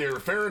tells you they're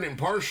fair and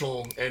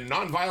impartial and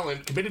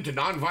nonviolent, committed to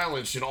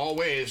nonviolence in all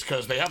ways,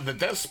 because they have the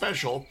Death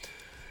Special,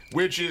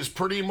 which is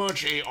pretty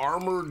much a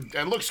armored,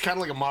 it looks kind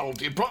of like a Model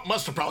T. It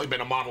must have probably been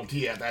a Model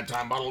T at that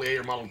time, Model A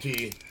or Model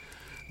T,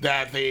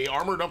 that they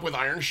armored up with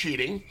iron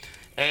sheeting,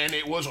 and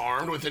it was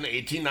armed with an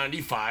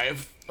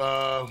 1895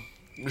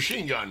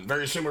 machine gun,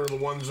 very similar to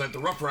the ones that the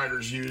Rough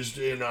Riders used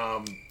in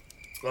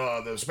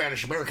the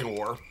Spanish-American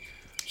War.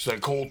 So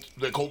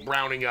the Colt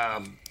Browning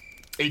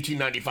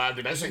 1895.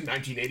 Did I say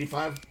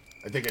 1985?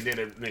 I think I did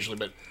it initially,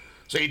 but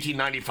it's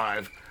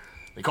 1895.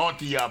 They call it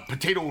the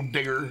potato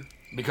digger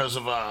because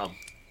of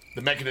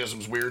the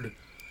mechanism's weird,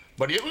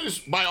 but it was,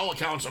 by all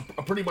accounts,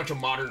 a pretty much a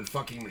modern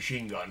fucking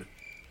machine gun.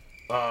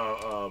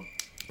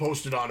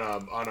 Posted on a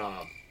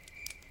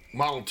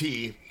Model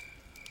T.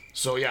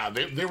 So yeah,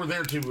 they were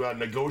there to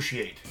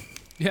negotiate.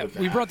 Yeah,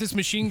 we brought this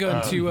machine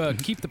gun to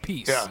keep the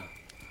peace. Yeah.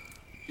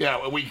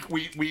 Yeah,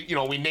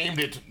 we named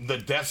it the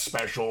Death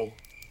Special.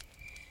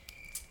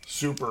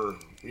 Super,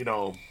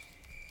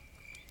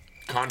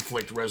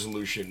 conflict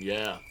resolution.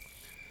 Yeah.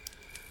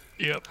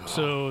 Yep.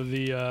 So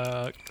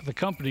the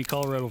company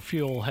Colorado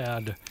Fuel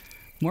had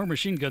more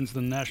machine guns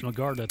than the National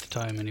Guard at the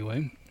time,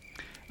 anyway.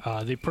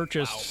 They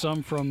purchased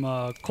some from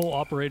coal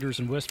operators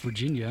in West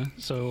Virginia.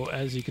 So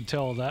as you can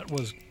tell, that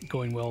was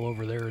going well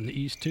over there in the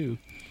east too.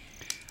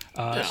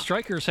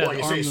 Strikers had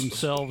armed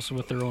themselves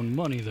with their own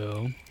money,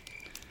 though.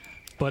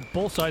 But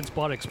both sides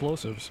bought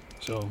explosives.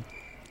 So.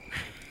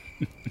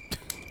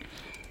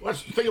 Well,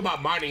 the thing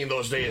about mining in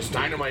those days,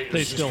 dynamite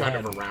is just kind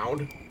of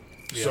around.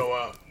 Yeah.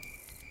 So.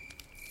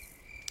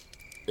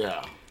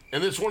 Yeah.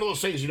 And it's one of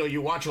those things,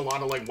 you watch a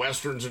lot of, like,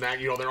 Westerns and that,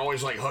 they're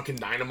always, like, hucking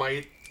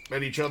dynamite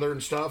at each other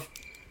and stuff.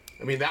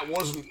 I mean, that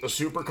wasn't a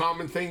super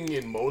common thing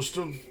in most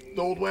of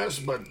the Old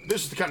West, but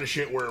this is the kind of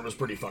shit where it was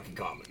pretty fucking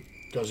common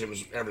because it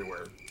was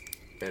everywhere.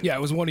 And, yeah,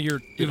 it was one of your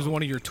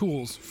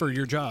tools for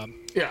your job.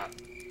 Yeah.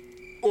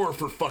 Or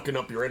for fucking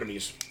up your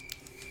enemies.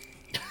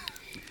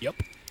 Yep.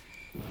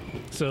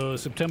 So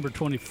September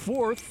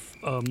 24th,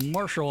 a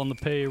marshal on the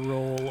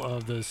payroll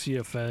of the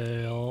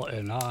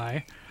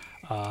CFL-NI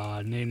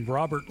named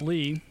Robert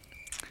Lee,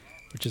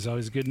 which is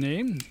always a good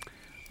name,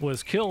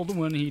 was killed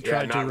when he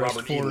tried to arrest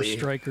Robert 4 Lee.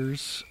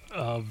 strikers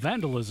of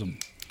vandalism.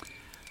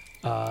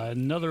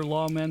 Another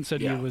lawman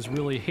said he was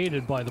really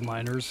hated by the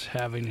miners,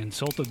 having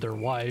insulted their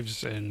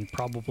wives and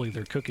probably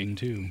their cooking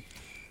too.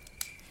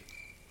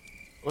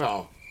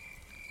 Well,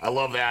 I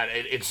love that.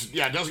 It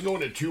doesn't go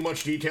into too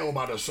much detail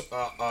about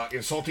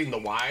insulting the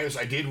wives.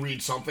 I did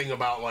read something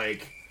about,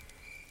 like,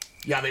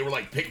 they were,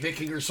 like,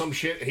 picnicking or some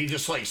shit, and he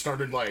just, like,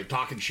 started, like,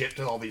 talking shit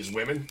to all these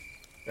women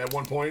at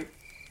one point.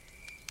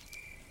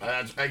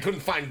 I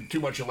couldn't find too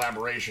much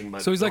elaboration,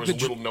 but so he's like there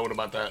was a little note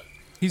about that.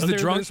 He's the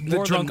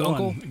drunk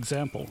uncle.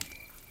 Example.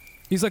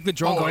 He's like the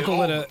drunk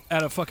uncle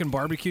at a fucking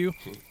barbecue.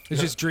 He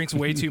just drinks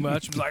way too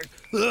much. He's like,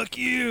 "Look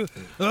you,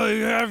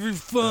 you're having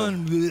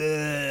fun.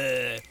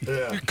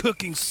 Your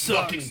cooking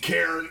sucks." Fucking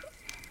Karen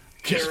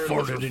farted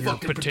with in her your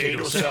fucking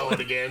potato salad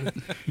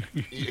again.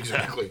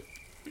 Exactly.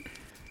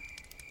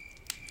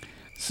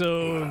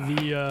 So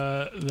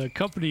the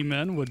company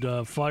men would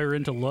fire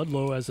into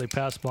Ludlow as they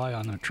passed by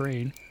on a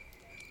train.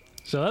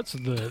 So that's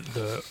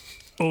the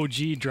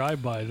OG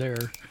drive-by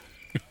there.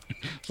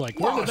 It's like,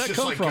 where did that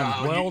come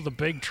from? The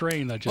big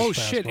train that just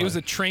passed shit, by. it was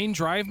a train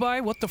drive-by?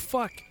 What the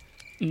fuck?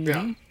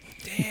 Yeah.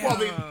 Damn. Well,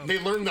 they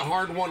learned the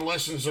hard-won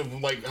lessons of,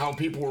 like, how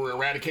people were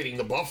eradicating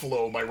the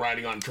buffalo by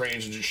riding on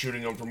trains and just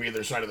shooting them from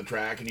either side of the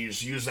track, and you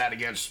just use that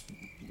against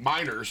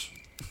miners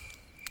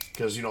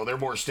because, they're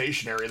more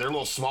stationary. They're a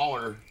little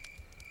smaller.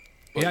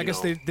 But, yeah, I guess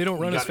they don't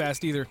run as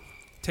fast either.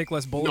 Take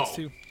less bullets,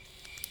 too.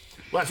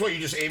 Well, that's why you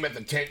just aim at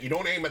the tent. You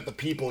don't aim at the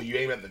people, you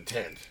aim at the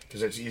tent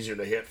because it's easier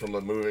to hit from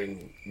a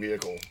moving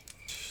vehicle.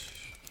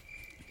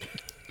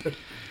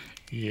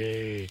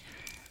 Yay.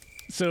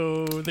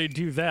 So they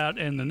do that,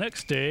 and the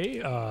next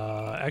day,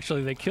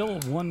 actually, they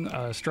kill one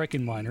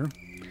striking miner.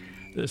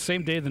 The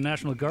same day, the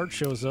National Guard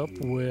shows up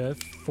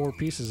with 4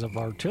 pieces of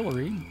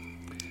artillery.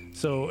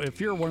 So if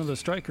you're one of the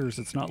strikers,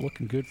 it's not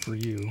looking good for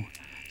you.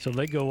 So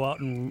they go out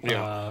and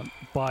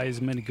buy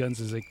as many guns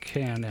as they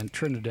can in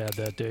Trinidad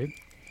that day.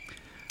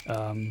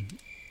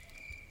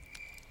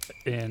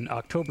 In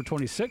October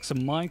 26, a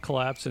mine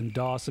collapsed in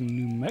Dawson,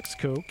 New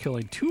Mexico,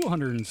 killing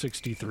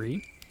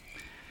 263.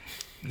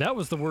 That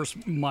was the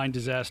worst mine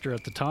disaster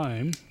at the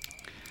time.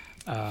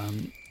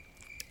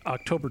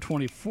 October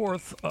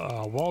 24th,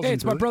 Walsenburg. Hey,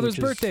 it's my brother's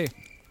birthday.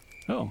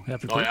 Oh,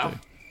 happy birthday.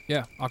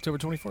 Yeah, October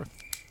 24th.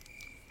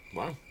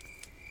 Wow.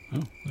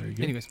 Oh, there you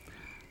go. Anyways.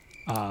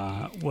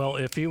 Well,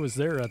 if he was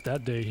there at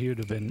that day, he would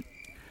have been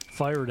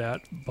fired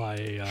at by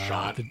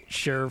the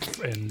sheriff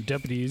and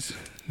deputies.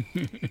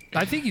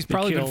 I think he's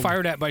probably been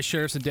fired at by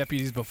sheriffs and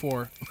deputies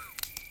before.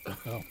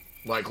 Oh.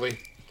 Likely.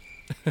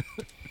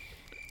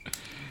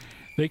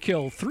 They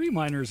killed 3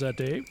 miners that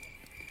day.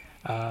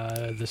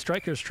 The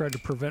strikers tried to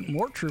prevent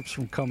more troops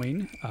from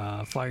coming,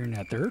 firing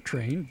at their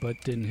train,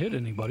 but didn't hit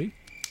anybody.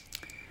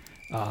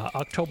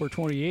 October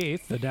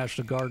 28th, the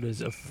National Guard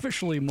is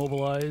officially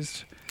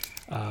mobilized.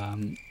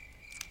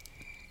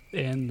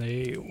 And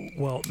they're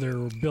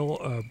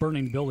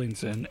burning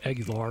buildings in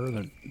Aguilar,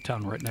 the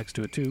town right next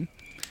to it, too.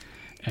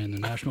 And the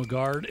National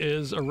Guard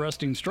is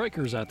arresting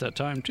strikers at that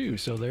time, too.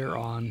 So they're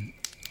on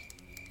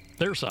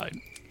their side,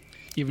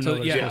 even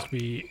though they're supposed to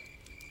be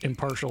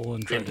impartial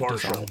and trying to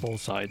disarm both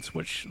sides,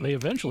 which they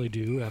eventually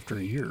do after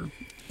a year.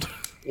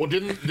 Well,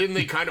 didn't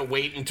they kind of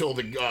wait until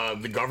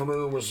the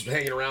governor was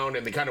hanging around,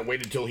 and they kind of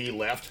waited until he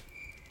left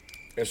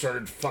and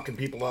started fucking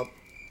people up?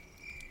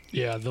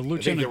 Yeah, the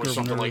lieutenant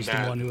governor like is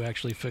the one who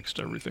actually fixed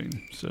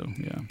everything. So,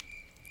 yeah.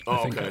 Oh, I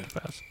think okay.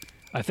 that passed.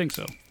 I think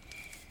so.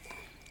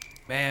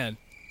 Man.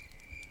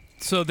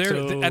 So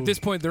they're at this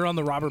point, they're on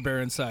the robber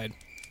baron side.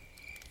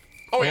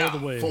 Oh, yeah,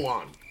 the way. full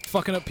on.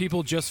 Fucking up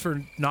people just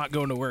for not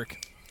going to work.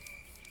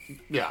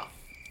 Yeah.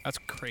 That's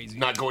crazy.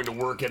 Not going to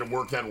work at a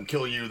work that will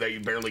kill you that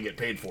you barely get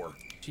paid for.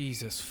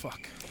 Jesus,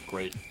 fuck.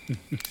 Great.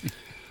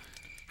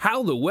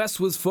 How the West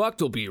Was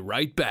Fucked will be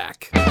right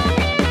back.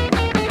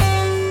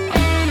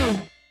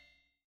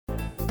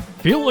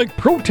 Feel like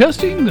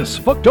protesting this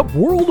fucked up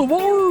world of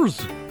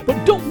ours,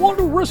 but don't want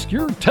to risk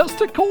your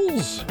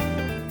testicles?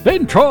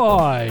 Then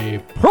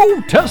try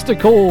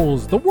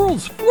Protesticles, the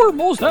world's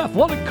foremost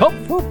athletic cup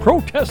for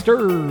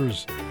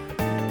protesters.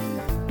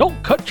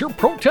 Don't cut your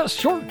protest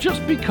short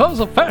just because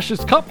a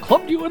fascist cop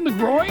clubbed you in the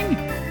groin.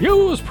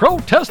 Use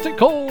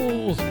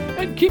Protesticles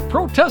and keep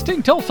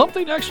protesting till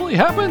something actually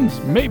happens,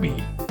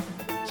 maybe.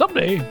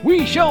 Someday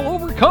we shall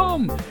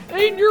overcome,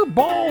 and your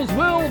balls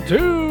will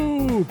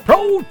too.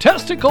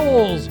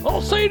 Protesticles!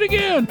 I'll say it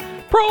again.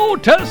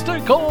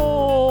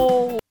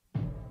 Protesticles!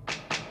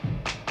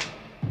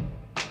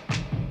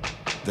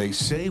 They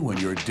say when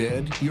you're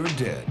dead, you're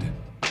dead.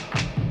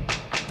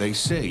 They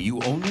say you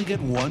only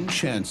get one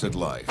chance at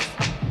life.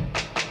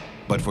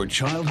 But for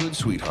childhood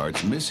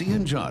sweethearts Missy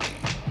and Johnny,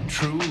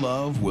 true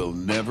love will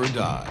never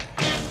die.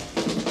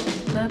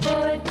 My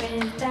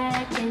boyfriend's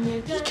back and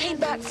you're He came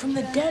back from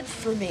the dead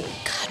for me.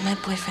 God, my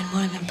boyfriend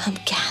won't even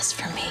pump gas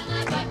for me.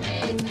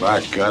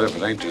 By God, if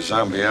it ain't the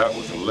zombie out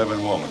with a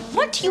living woman.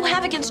 What do you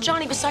have against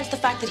Johnny besides the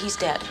fact that he's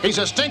dead? He's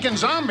a stinking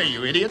zombie,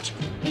 you idiot.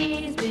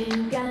 He's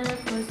been gone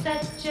for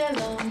such a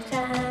long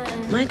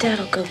time. My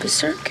dad'll go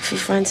berserk if he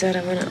finds out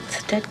I went out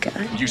with a dead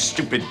guy. You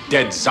stupid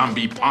dead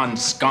zombie pond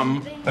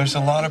scum. There's a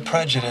lot of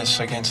prejudice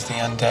against the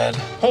undead.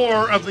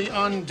 Whore of the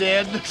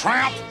undead.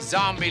 Tramp.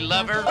 Zombie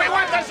lover. We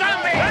want the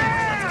zombie!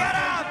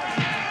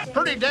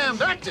 Pretty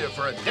damned active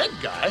for a dead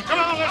guy. Come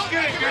on, let's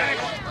get it, Greg.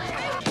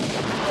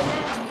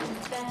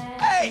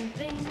 Hey,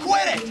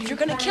 quit it! If you're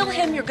gonna kill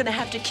him, you're gonna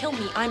have to kill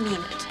me. I mean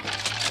it.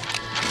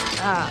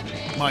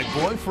 My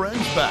boyfriend's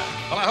back.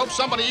 Well, I hope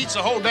somebody eats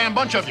a whole damn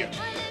bunch of you.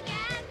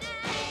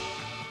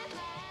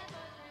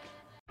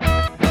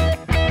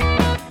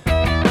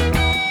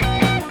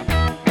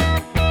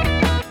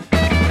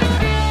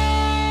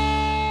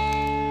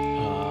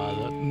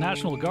 The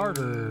National Guard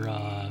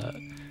are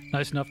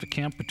nice enough to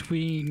camp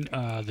between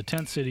the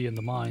tent city and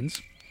the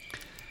mines.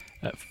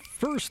 At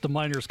first, the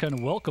miners kind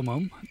of welcome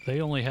them.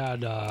 They only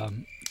had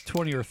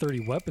 20 or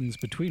 30 weapons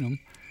between them.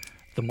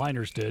 The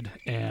miners did,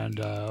 and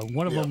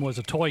one of them was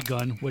a toy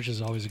gun, which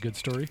is always a good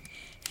story.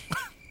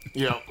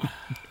 Yep.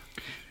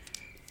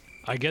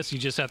 I guess you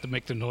just have to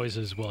make the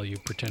noises while you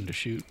pretend to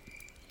shoot.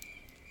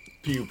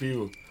 Pew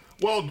pew.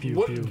 Well, Pew,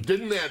 what pew.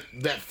 didn't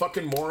that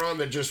fucking moron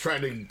that just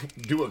tried to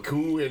do a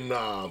coup in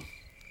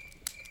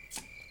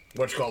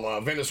what's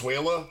called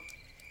Venezuela?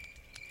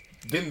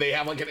 Didn't they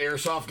have like an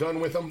airsoft gun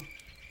with them?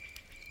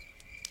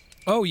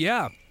 Oh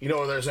yeah. You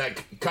know, there's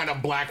that kind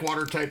of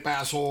Blackwater type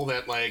asshole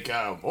that like,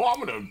 I'm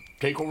gonna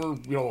take over.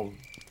 You know,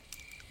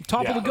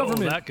 Top of the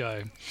government. That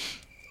guy.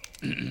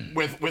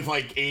 with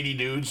like 80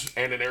 dudes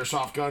and an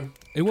airsoft gun.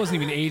 It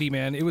wasn't even 80,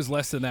 man. It was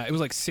less than that. It was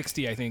like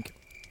 60, I think.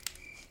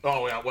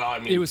 Oh yeah. Well, I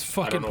mean, It was I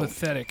fucking don't know.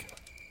 pathetic.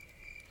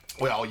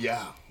 Well,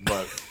 yeah,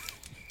 but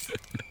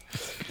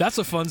That's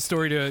a fun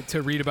story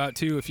to read about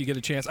too if you get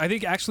a chance. I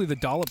think actually the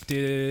Dollop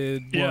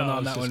did one Yeah, I on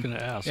was that just one.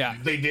 gonna ask. Yeah,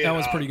 they did. That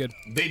was pretty good.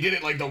 They did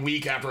it like the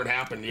week after it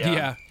happened. Yeah.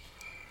 Yeah.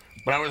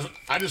 But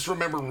I just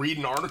remember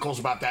reading articles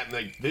about that, and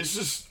like, this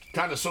is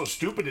kind of so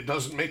stupid. It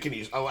doesn't make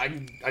any.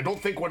 I don't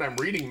think what I'm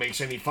reading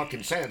makes any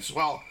fucking sense.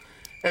 Well,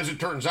 as it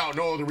turns out,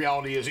 no. The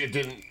reality is, it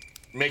didn't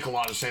make a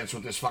lot of sense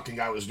what this fucking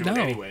guy was doing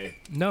anyway.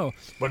 No.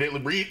 But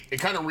it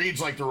kind of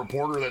reads like the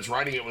reporter that's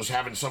writing it was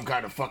having some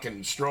kind of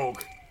fucking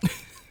stroke,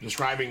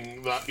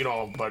 describing the, you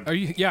know. But Are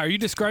you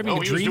describing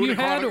No, a he was dream doing you it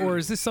had, chronically. or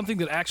is this something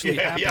that actually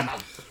Yeah,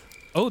 happened? yeah.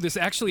 Oh, this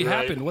actually Right.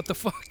 happened. What the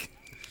fuck?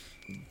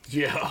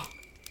 Yeah.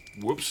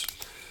 Whoops.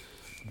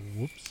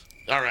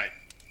 All right.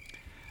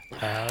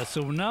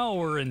 So now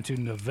we're into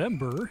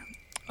November.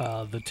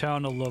 The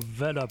town of La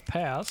Veta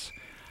Pass,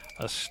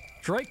 a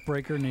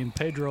strikebreaker named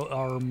Pedro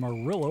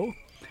Armarillo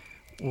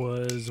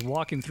was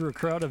walking through a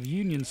crowd of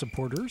Union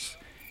supporters,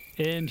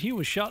 and he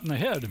was shot in the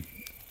head.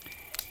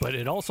 But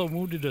it also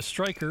wounded a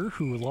striker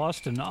who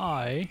lost an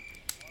eye.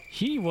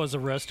 He was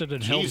arrested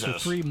and held for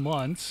Jesus. 3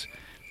 months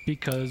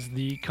because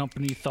the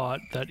company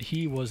thought that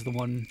he was the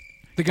one.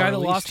 The guy or at that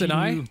least lost an he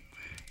eye? knew-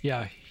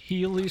 Yeah,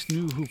 he at least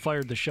knew who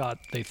fired the shot,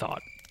 they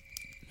thought.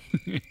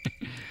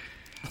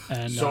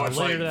 And So it's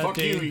later like, that fuck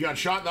day, you got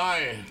shot in the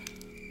eye.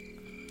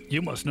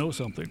 You must know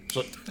something.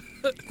 So,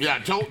 yeah,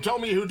 tell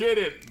me who did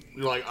it.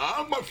 You're like,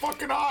 my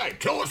fucking eye.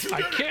 Tell us who I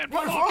did it. can't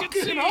My fucking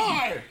fucking see.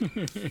 eye.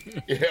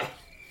 Yeah.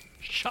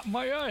 Shot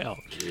my eye out.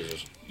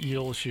 Jesus.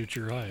 You'll shoot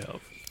your eye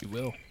out. You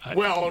will.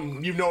 Well,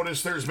 you've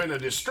noticed there's been a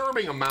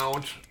disturbing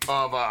amount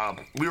of.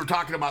 We were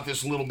talking about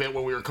this a little bit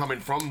when we were coming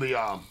from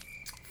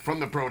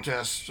the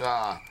protests.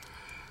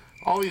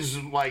 All these,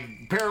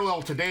 like,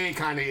 parallel today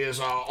kind of is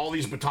all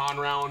these baton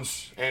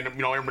rounds, and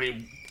you know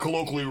everybody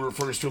colloquially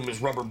refers to them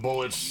as rubber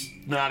bullets.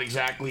 Not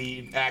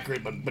exactly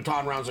accurate, but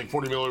baton rounds, like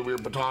 40 millimeter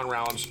baton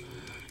rounds,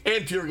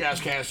 and tear gas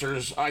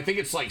canisters. I think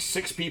it's like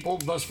 6 people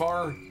thus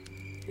far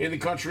in the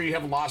country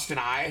have lost an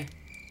eye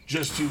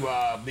just to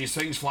these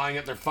things flying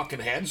at their fucking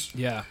heads.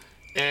 Yeah.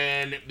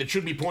 And it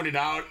should be pointed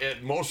out,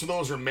 most of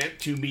those are meant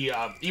to be,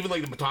 even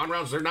like the baton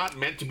rounds, they're not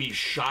meant to be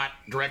shot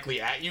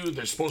directly at you.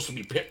 They're supposed to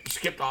be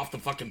skipped off the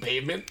fucking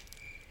pavement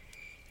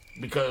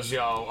because, you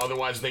know,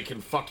 otherwise they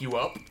can fuck you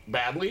up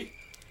badly.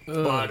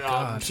 Oh, but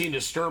God. I've seen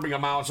disturbing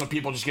amounts of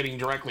people just getting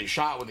directly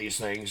shot with these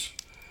things.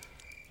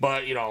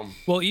 But, you know.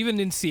 Well, even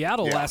in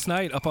Seattle Yeah. last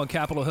night, up on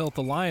Capitol Hill at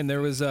the line,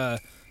 there was the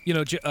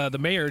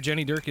mayor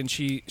Jenny Durkin.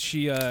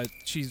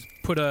 She's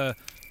put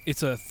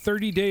it's a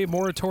 30-day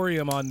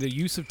moratorium on the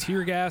use of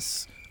tear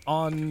gas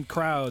on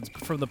crowds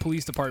from the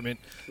police department.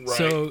 Right.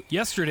 So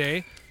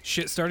yesterday,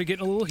 shit started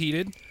getting a little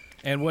heated,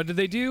 and what did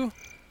they do?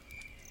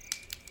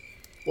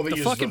 Well, they The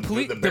used fucking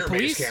the bear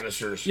base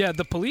canisters. Yeah,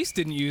 the police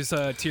didn't use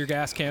tear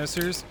gas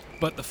canisters,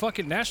 but the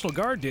fucking National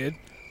Guard did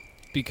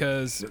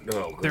because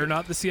great. they're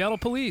not the Seattle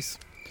police.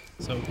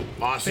 So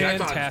See, I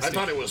fantastic.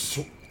 thought it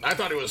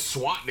was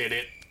SWAT did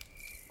it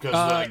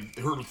because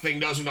her thing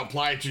doesn't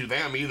apply to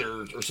them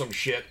either, or some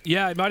shit.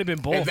 Yeah, it might have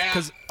been both And that-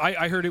 because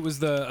I heard it was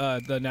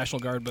the National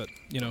Guard, but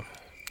could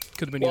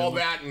have been. Well, either one.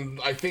 that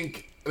and I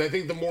think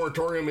the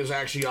moratorium is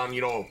actually on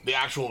the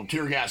actual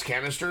tear gas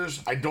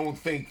canisters. I don't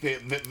think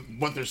that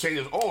what they're saying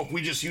is, if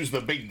we just use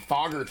the big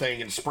fogger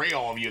thing and spray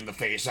all of you in the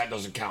face, that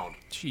doesn't count.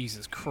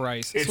 Jesus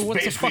Christ! It's so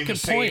what's basically the the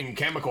fucking same point?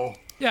 chemical.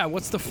 Yeah,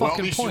 what's the Well,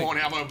 fucking point?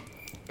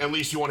 at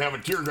least you won't have a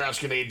tear gas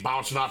grenade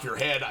bouncing off your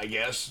head, I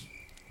guess.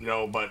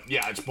 But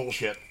yeah, it's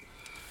bullshit.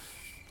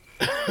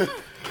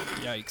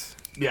 Yikes.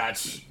 Yeah,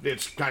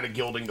 it's kind of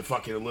gilding the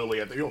fucking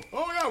lily at the.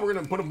 Oh yeah, we're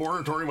gonna put a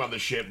moratorium on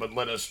this shit, but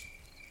let us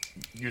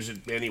use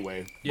it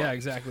anyway. Yeah,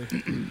 exactly.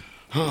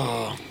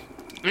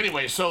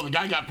 Anyway, so the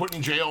guy got put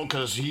in jail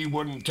because he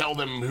wouldn't tell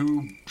them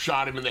who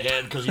shot him in the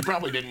head because he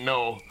probably didn't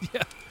know.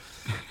 Yeah.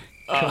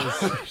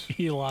 Because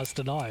he lost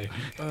an eye.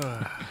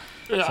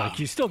 It's like,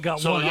 you still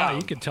got one eye.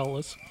 You can tell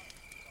us.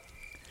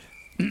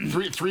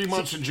 3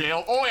 months in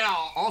jail. Oh yeah.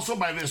 Also,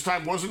 by this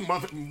time,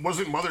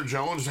 wasn't Mother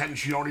Jones? Hadn't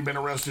she already been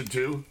arrested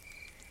too?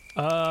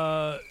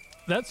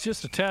 That's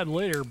just a tad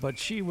later, but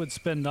she would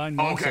spend 9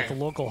 months at the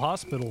local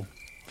hospital.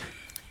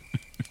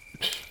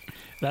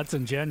 That's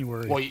in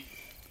January. Well,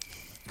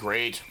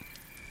 great.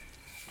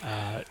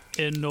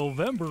 In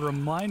November, a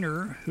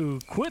miner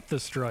who quit the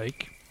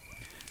strike,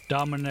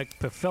 Dominic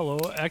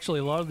Piffello.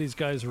 Actually, a lot of these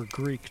guys were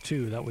Greek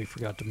too. That we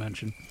forgot to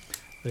mention.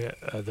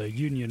 The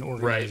union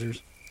organizers.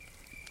 Right.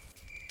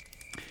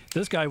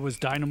 This guy was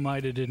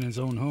dynamited in his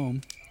own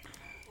home.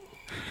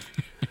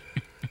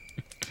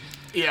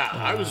 Yeah,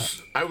 I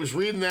was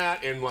reading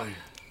that and like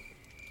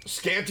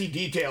scanty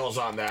details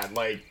on that.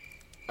 Like,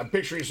 I'm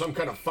picturing some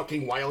kind of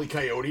fucking Wile E.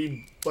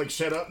 Coyote like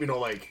setup.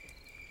 like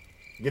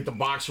get the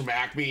box from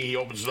Acme. He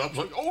opens it up. It's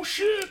like, oh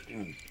shit,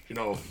 and,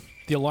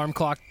 the alarm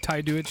clock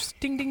tied to it, just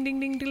ding ding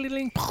ding ding ding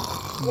ding.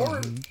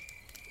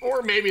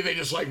 Or maybe they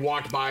just like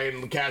walked by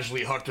and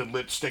casually hucked a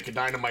lit stick of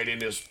dynamite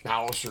in his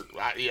house. Or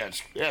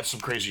it's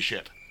some crazy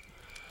shit.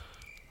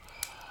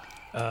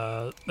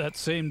 That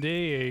same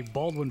day, a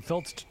Baldwin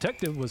Felts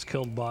detective was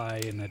killed by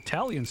an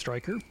Italian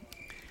striker,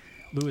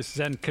 Louis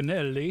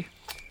Zancanelli.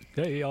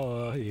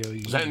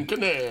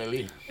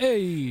 Zancanelli.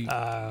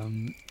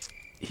 Hey.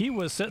 He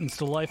was sentenced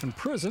to life in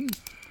prison,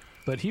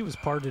 but he was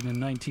pardoned in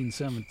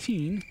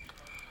 1917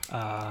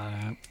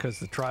 because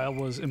the trial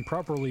was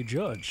improperly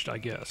judged, I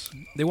guess.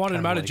 They wanted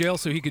him out of jail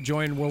so he could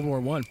join World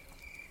War I.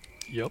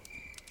 Yep.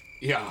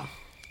 Yeah.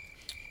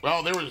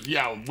 Well, there was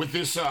with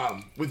this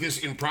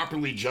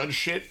improperly judged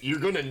shit, you're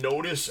gonna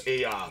notice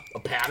a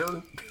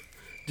pattern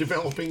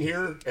developing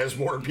here as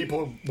more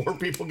people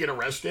get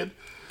arrested.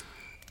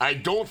 I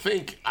don't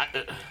think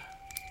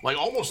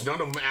almost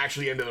none of them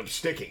actually ended up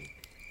sticking.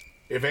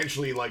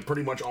 Eventually, like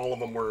pretty much all of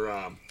them were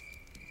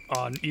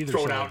on either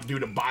thrown side. out due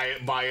to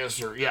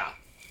bias or yeah.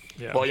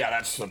 Well, yeah,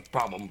 that's the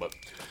problem. But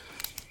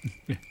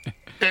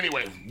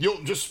anyway,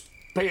 you'll just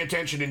pay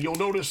attention and you'll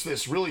notice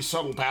this really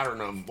subtle pattern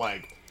of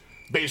like.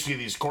 Basically,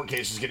 these court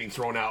cases getting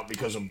thrown out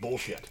because of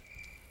bullshit.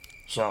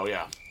 So,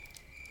 yeah.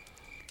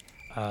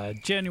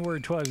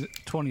 January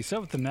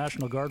 27th, the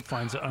National Guard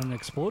finds an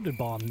unexploded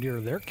bomb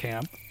near their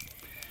camp,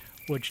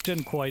 which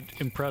didn't quite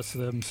impress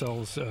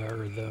themselves,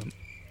 their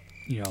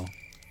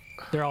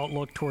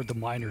outlook toward the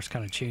miners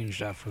kind of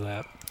changed after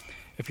that,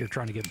 if you're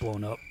trying to get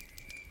blown up.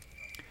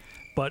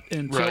 But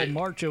until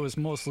March, it was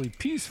mostly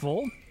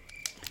peaceful.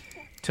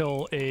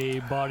 Till a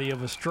body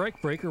of a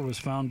strikebreaker was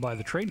found by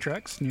the train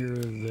tracks near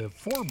the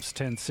Forbes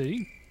tent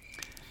city.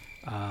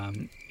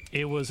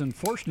 It was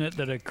unfortunate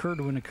that it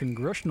occurred when a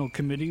congressional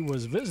committee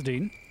was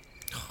visiting.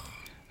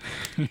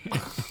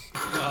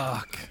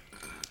 Fuck.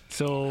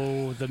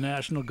 So the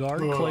National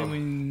Guard,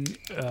 claiming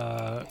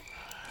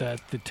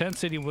that the tent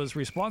city was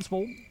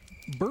responsible,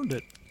 burned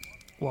it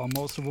while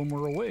most of them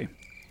were away.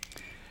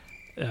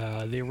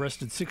 They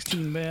arrested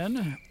 16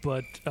 men,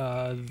 but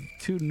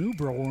 2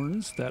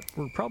 newborns that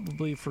were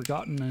probably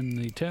forgotten in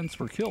the tents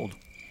were killed.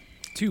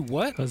 2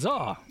 what?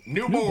 Huzzah!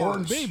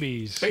 Newborn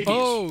babies.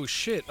 Oh,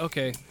 shit.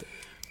 Okay.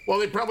 Well,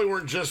 they probably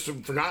weren't just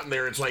forgotten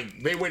there. It's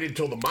like they waited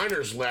till the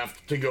miners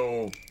left to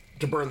go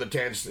to burn the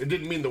tents. It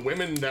didn't mean the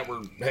women that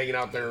were hanging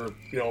out there,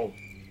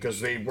 because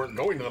they weren't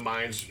going to the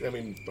mines. I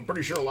mean, I'm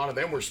pretty sure a lot of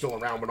them were still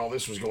around when all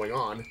this was going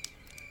on.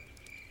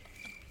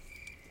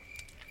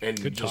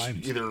 And Good just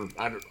times.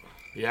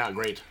 Yeah,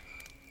 great.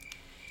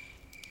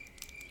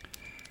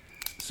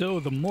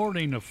 So the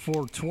morning of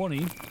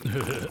 4/20,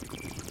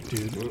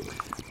 dude,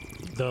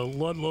 the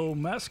Ludlow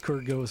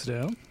massacre goes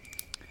down.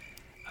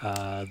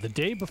 The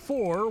day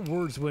before,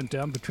 words went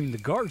down between the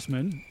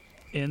guardsmen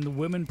and the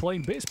women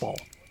playing baseball.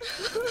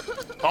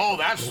 Oh,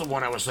 that's the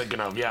one I was thinking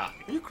of, yeah.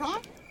 Are you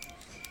crying?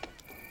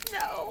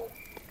 No.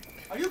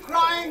 Are you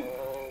crying?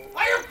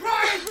 Are you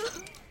crying?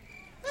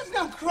 There's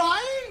no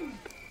crying.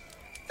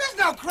 There's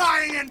no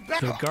crying in bed.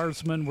 The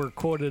guardsmen were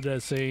quoted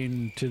as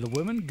saying to the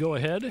women, "Go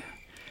ahead.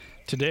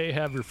 Today,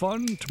 have your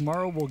fun.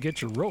 Tomorrow, we'll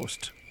get your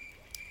roast."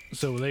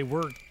 So they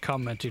were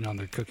commenting on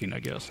their cooking,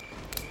 I guess.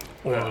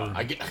 Or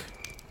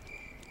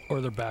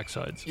Or their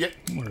backsides. Yeah.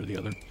 One or the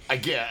other. I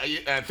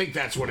think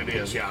that's what it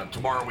is. Yeah.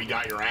 Tomorrow we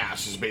got your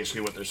ass is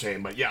basically what they're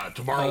saying. But yeah,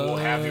 tomorrow we'll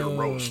have your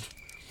roast.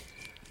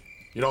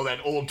 You know, that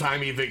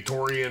old-timey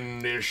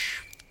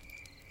Victorian-ish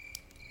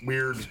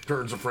weird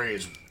turns of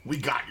phrase.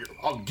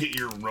 I'll get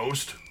your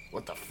roast.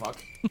 What the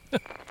fuck?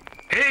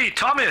 Hey,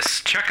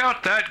 Thomas, check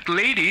out that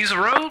lady's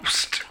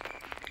roast.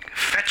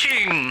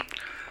 Fetching.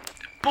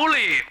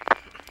 Bully.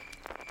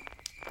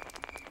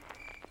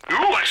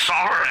 Ooh, I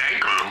saw her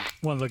ankle.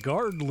 One of the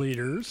guard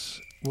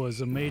leaders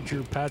was a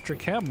Major Patrick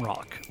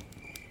Hamrock.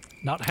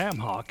 Not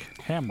Hamhock,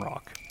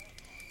 Hamrock.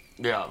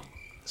 Yeah.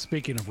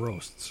 Speaking of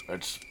roasts.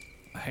 That's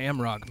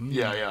Hamrock.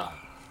 Yeah.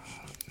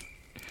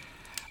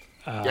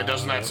 Yeah,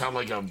 doesn't that sound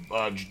like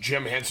a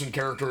Jim Henson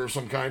character of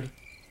some kind?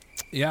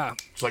 Yeah.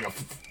 It's like a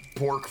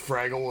pork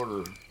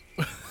Fraggle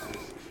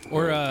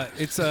or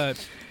it's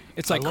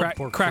like crack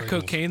Fraggles.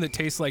 cocaine that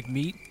tastes like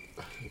meat.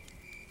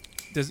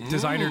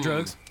 Designer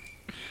drugs.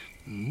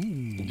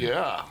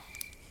 Yeah.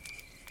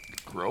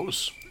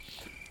 Gross.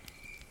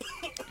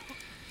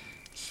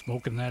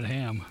 Smoking that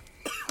ham.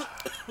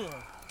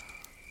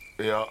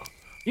 Yeah.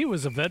 He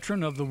was a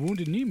veteran of the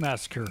Wounded Knee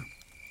Massacre.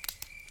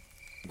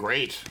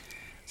 Great.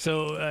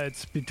 So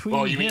it's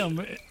between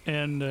him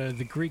and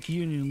the Greek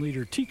Union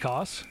leader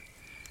Tikos.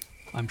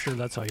 I'm sure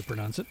that's how you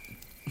pronounce it.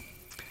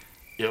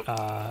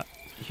 Yep.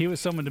 He was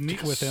summoned to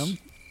meet with him.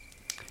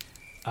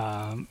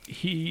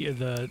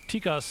 The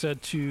Tikos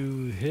said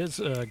to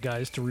his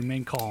guys to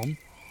remain calm.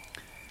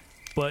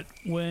 But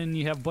when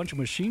you have a bunch of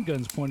machine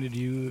guns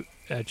pointed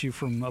at you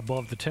from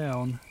above the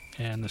town,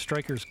 and the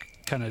strikers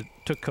kind of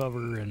took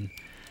cover, and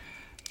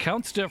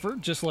counts differ,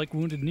 just like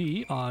Wounded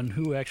Knee, on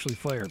who actually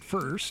fired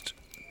first.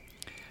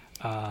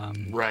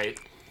 Right.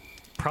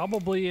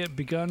 Probably it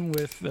begun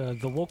with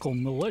the local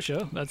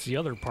militia. That's the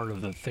other part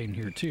of the thing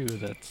here too.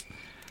 That's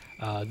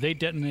they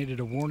detonated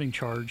a warning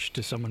charge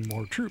to summon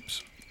more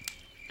troops.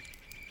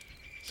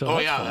 So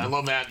fun. I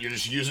love that. You're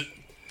just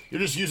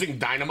using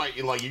dynamite.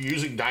 You're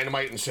using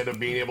dynamite instead of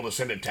being able to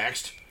send a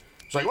text.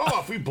 It's like, well,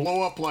 if we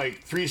blow up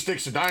like 3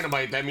 sticks of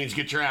dynamite, that means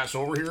get your ass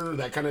over here.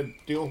 That kind of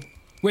deal.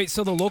 Wait,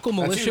 so the local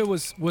militia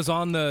was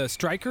on the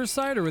strikers'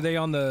 side, or were they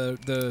on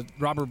the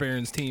robber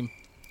barons team?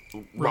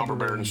 Robber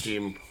barons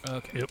team.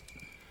 Okay. Yep.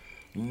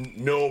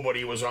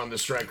 Nobody was on the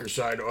striker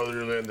side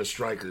other than the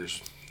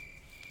strikers.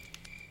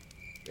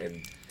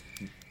 And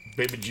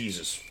baby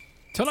Jesus.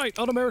 Tonight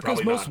on America's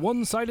Probably Most not.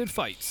 One-Sided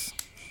Fights.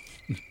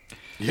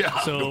 Yeah.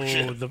 So no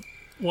shit.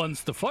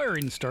 once the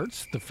firing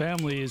starts, the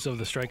families of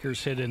the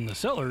strikers hid in the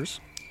cellars,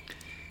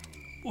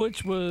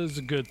 which was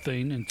a good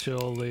thing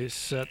until they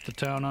set the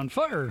town on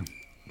fire.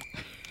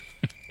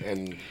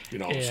 And,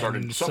 And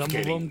started some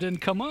suffocating. of them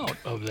didn't come out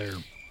of there.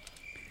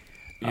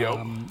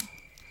 Yep.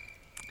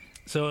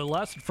 So it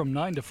lasted from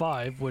 9 to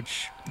 5,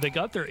 which they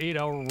got their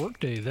 8-hour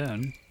workday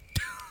then.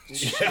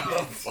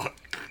 Yeah, fuck.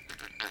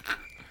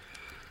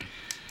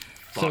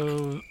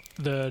 So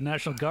the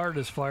National Guard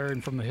is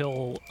firing from the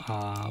hill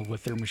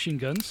with their machine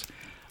guns.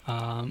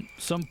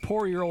 Some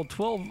poor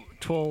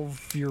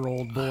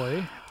 12-year-old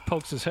boy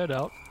pokes his head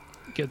out,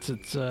 gets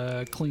its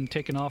clean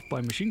taken off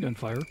by machine gun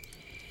fire.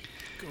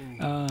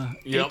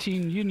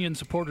 18 Union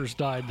supporters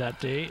died that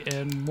day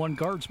and 1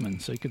 guardsman,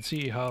 so you could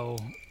see how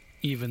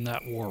even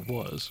that war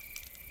was.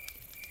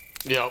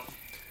 Yep.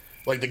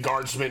 Like the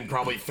guardsman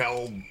probably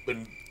fell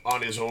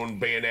on his own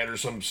bayonet or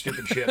some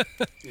stupid shit.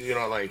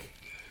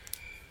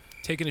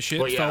 Taking a shit,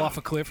 But yeah. fell off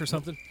a cliff or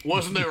something.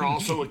 Wasn't there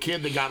also a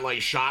kid that got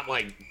shot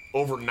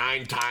over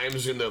 9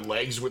 times in the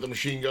legs with a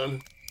machine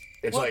gun?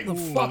 It's What the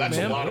fuck, that's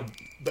man?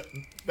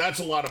 that's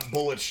a lot of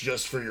bullets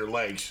just for your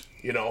legs,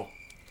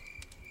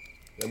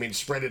 I mean,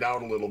 spread it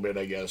out a little bit,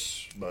 I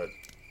guess, but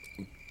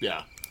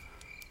yeah.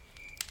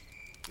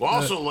 Well,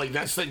 also,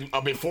 that's the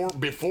before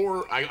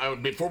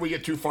we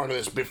get too far into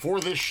this, before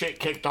this shit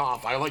kicked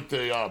off, I like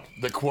the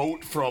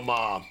quote from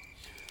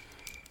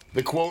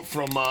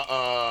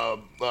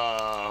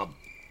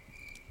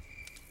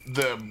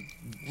the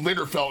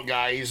Linderfelt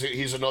guy.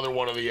 He's another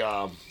one of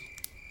the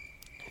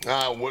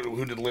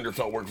who did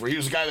Linderfelt work for? He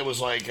was the guy that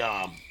was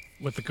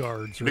with the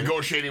guards, right?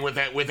 negotiating with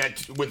that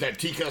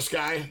Tikas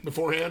guy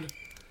beforehand.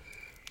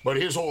 But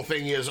his whole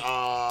thing is,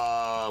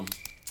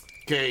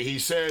 he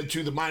said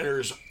to the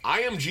miners,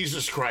 I am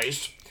Jesus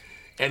Christ,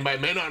 and my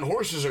men on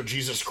horses are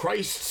Jesus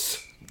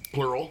Christs,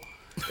 plural,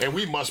 and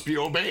we must be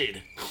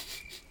obeyed.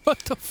 What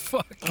the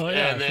fuck? Oh,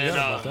 yeah, And I then,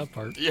 forgot about that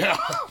part. Yeah,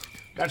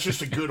 that's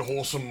just a good,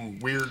 wholesome,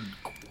 weird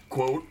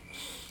quote.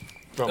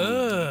 From,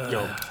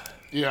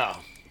 yeah.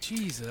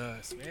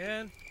 Jesus,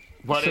 man.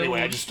 But So-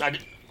 anyway,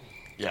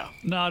 yeah.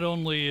 Not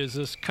only is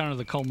this kind of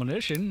the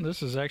culmination,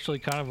 this is actually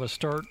kind of a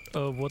start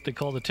of what they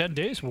call the 10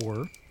 Days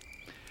War,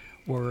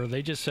 where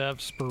they just have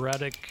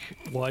sporadic,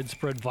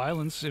 widespread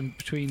violence in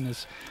between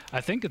this. I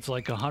think it's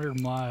like a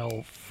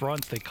 100-mile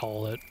front, they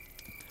call it,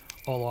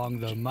 along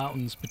the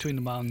mountains, between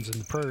the mountains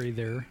and the prairie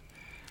there,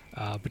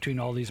 between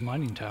all these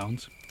mining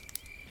towns.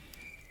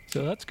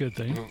 So that's a good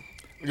thing.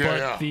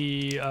 But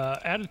the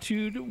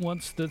attitude,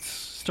 once this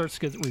starts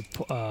to get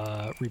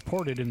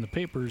reported in the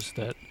papers,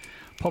 that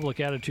public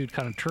attitude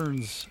kind of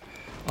turns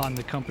on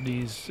the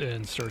companies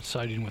and start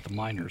siding with the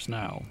miners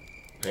now.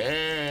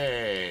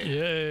 Hey.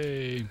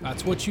 Yay.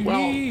 That's what you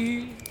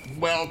need.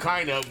 Well,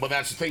 kind of, but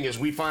that's the thing is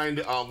we find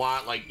a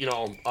lot, like,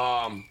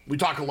 we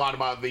talk a lot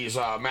about these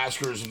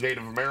massacres of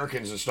Native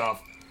Americans and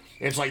stuff.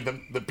 It's like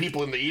the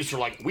people in the East are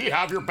like, we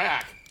have your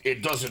back.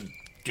 It doesn't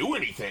do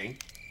anything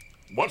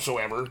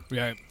whatsoever.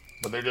 Right.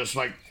 But they're just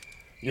like,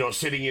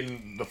 sitting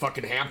in the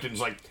fucking Hamptons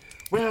like,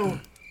 well,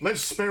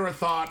 let's spare a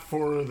thought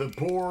for the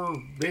poor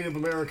Native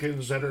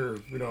Americans that are,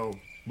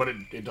 but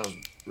it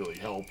doesn't really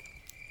help.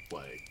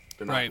 Like,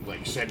 they're not,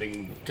 like,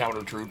 sending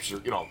counter troops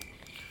or,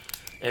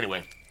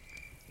 Anyway.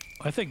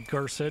 I think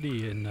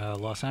Garcetti in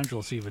Los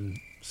Angeles even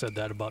said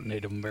that about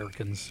Native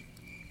Americans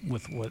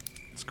with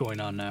what's going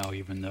on now,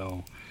 even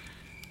though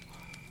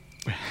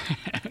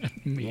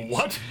means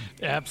what?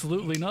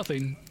 Absolutely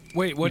nothing.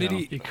 Wait, what did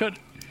he? He could.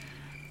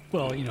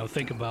 Well,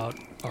 think about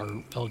our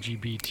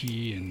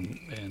LGBT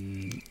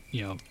and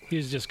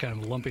he's just kind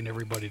of lumping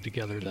everybody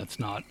together. That's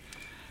not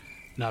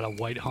a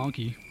white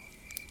honky.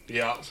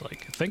 Yeah. It's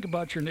like, think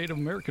about your Native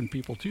American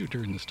people too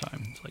during this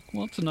time. It's like,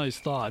 well, it's a nice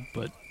thought,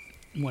 but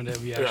when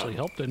have you actually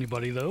helped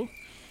anybody though?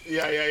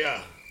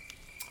 Yeah.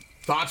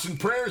 Thoughts and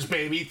prayers,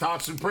 baby.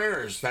 Thoughts and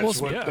prayers.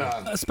 That's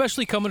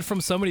especially coming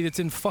from somebody that's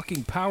in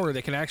fucking power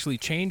that can actually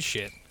change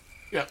shit.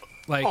 Yeah.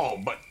 Like,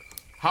 but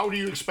how do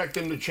you expect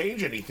them to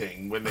change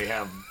anything when they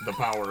have the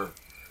power?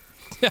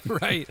 Yeah,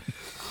 right.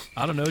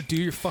 I don't know. Do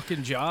your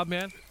fucking job,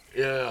 man.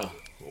 Yeah.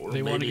 Or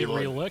they want to get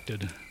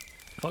reelected.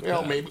 Fuck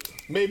that.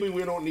 Maybe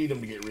we don't need them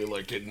to get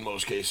reelected in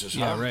most cases.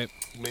 Yeah, huh? right.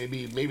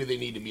 Maybe they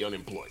need to be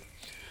unemployed.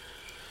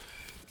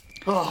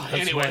 That's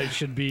anyway, why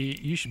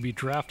you should be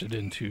drafted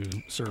into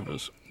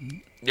service.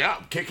 Yeah,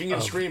 kicking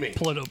and screaming.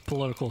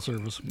 Political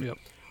service. Yep.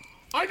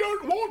 I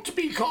don't want to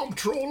be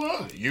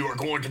comptroller. You are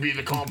going to be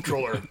the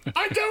comptroller.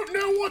 I don't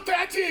know what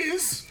that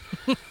is.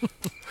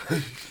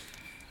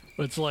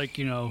 It's like,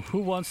 who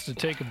wants to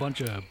take a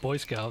bunch of Boy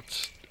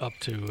Scouts up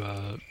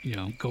to,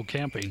 go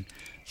camping?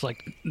 It's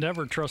like,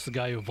 never trust the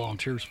guy who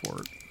volunteers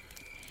for it.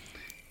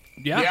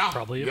 Yeah.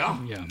 Probably.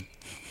 Yeah.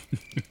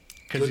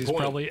 Because he's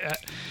probably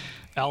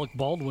Alec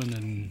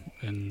Baldwin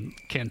and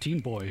Canteen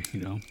Boy,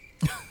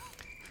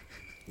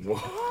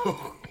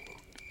 Whoa.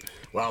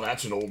 Wow,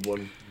 that's an old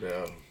one.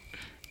 Yeah.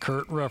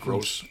 Kurt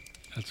reference. Gross.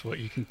 That's what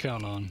you can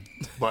count on.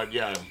 But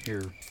yeah.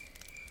 Here.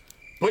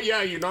 But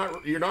yeah, you're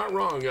not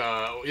wrong.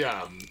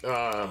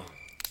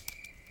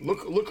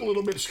 Look a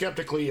little bit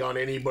skeptically on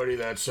anybody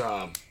that's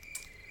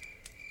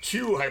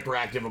too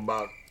hyperactive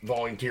about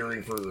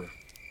volunteering for.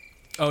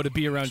 Oh, to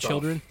be around stuff.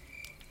 Children.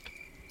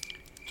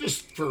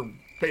 Just for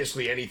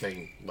basically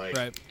anything. Like,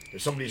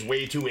 if somebody's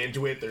way too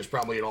into it, there's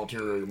probably an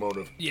ulterior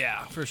motive.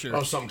 Yeah, for sure.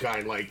 Of some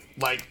kind, like,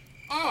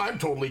 I'm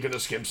totally gonna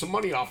skim some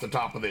money off the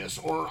top of this,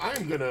 or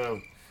I'm gonna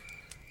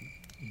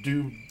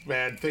do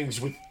bad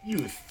things with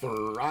youth,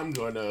 or I'm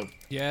gonna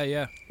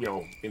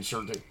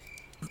insert it.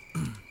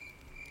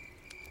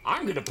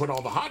 I'm gonna put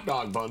all the hot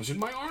dog buns in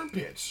my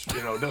armpits.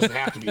 It doesn't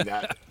have to be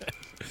that.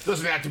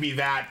 Doesn't have to be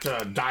that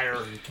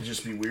dire. It can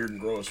just be weird and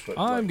gross. But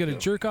I'm gonna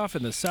jerk off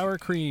in the sour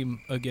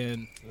cream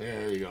again.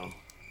 There you go.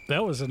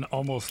 That was an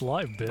almost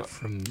live bit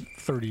from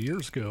 30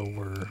 years ago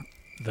where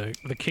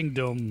the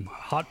Kingdom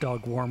hot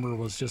dog warmer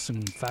was just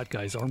in fat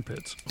guy's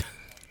armpits.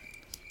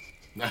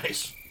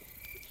 Nice.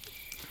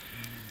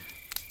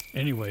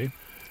 Anyway.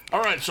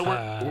 All right, so where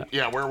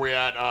are we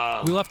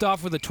at? We left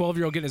off with a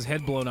 12-year-old getting his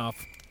head blown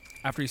off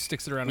after he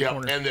sticks it around a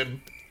corner. And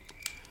then,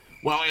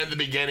 in the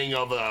beginning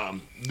of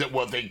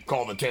what they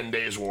call the 10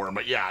 Days War.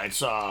 But yeah,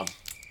 it's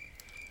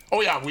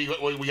we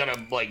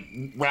gotta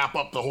wrap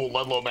up the whole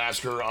Ludlow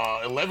massacre.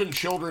 11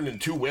 children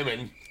and 2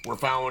 women were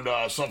found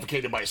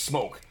suffocated by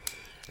smoke.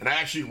 And I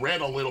actually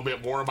read a little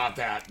bit more about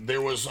that.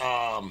 There was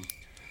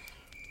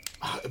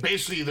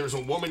basically there's a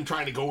woman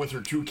trying to go with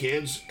her 2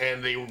 kids,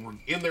 and they were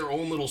in their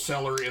own little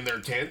cellar in their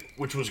tent,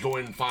 which was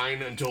going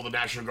fine until the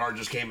National Guard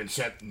just came and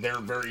set their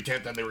very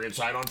tent that they were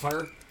inside on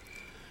fire.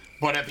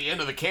 But at the end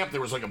of the camp,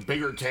 there was like a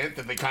bigger tent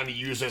that they kind of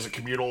used as a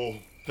communal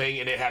thing,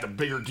 and it had a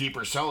bigger,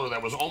 deeper cellar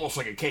that was almost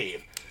like a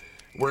cave,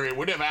 where it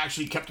would have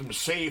actually kept them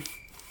safe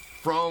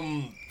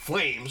from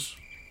flames.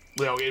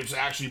 It was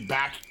actually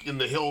back in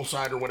the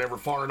hillside or whatever,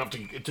 far enough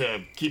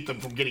to keep them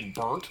from getting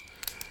burnt.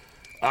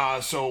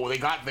 So they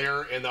got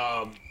there, and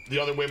the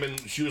other women,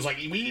 she was like,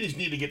 we just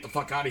need to get the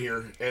fuck out of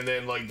here. And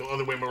then, the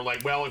other women were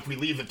like, well, if we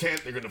leave the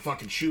tent, they're going to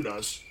fucking shoot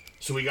us,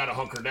 so we got to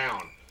hunker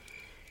down.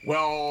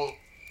 Well,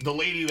 the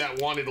lady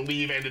that wanted to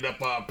leave ended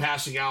up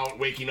passing out,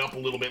 waking up a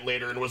little bit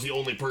later, and was the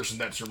only person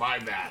that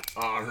survived that.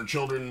 Her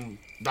children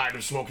died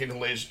of smoke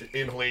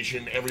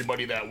inhalation.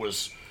 Everybody that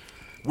was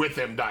with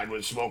them died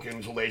with smoke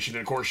inhalation.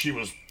 And, of course, she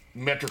was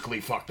metrically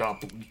fucked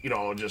up,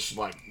 just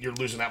like you're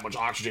losing that much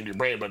oxygen to your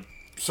brain, but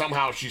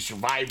somehow she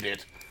survived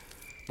it,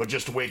 but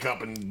just to wake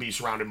up and be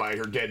surrounded by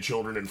her dead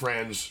children and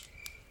friends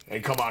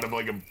and come out of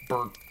a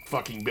burnt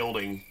fucking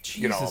building.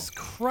 Jesus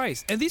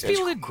Christ. And these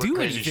people didn't do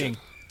anything.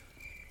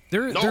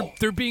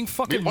 They're being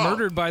fucking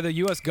murdered by the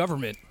U.S.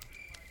 government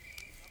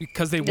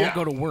because they won't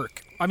go to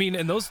work. I mean,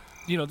 and those,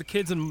 the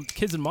kids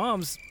and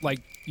moms,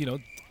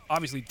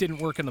 obviously didn't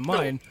work in the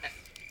mine. No.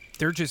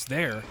 They're just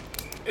there.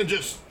 And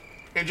just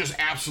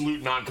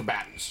absolute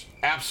non-combatants.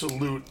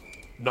 Absolute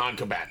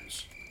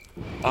non-combatants.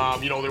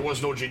 There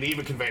was no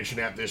Geneva Convention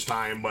at this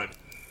time, but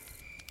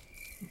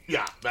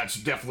yeah, that's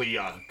definitely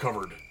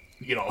covered,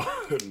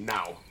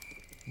 now.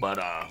 But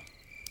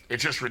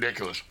it's just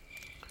ridiculous.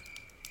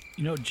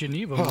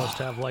 Geneva must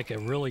have like a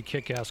really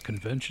kick-ass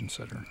convention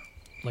center,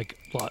 like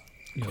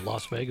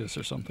Las Vegas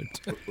or something.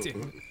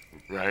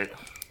 Right.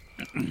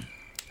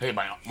 Hey,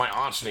 my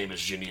aunt's name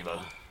is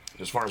Geneva.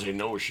 As far as I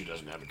know, she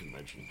doesn't have a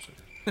convention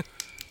center.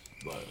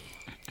 But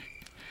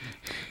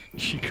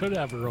she could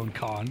have her own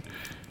con.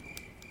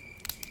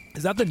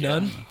 Is that the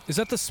nun? Is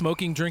that the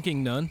smoking,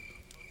 drinking nun?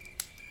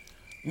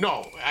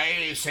 No,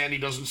 Sandy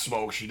doesn't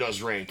smoke. She does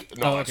drink.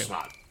 No, that's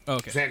not. Oh,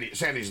 okay.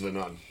 Sandy's the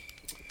nun.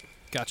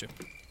 Gotcha.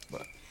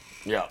 But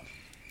yeah.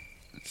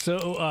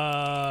 So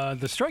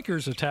the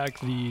strikers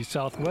attacked the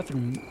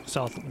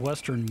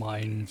southwestern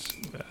mines.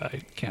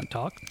 I can't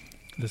talk.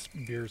 This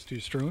beer is too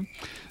strong.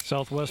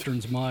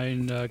 Southwestern's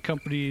mine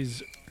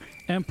company's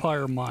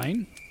Empire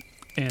Mine,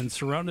 and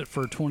surrounded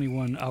for a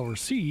 21-hour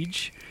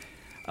siege.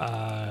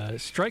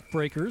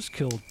 Strikebreakers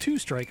killed 2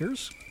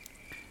 strikers,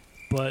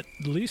 but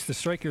at least the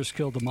strikers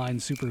killed the mine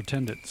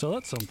superintendent, so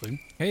that's something.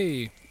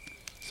 Hey.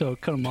 So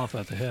cut him off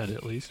at the head,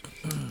 at least.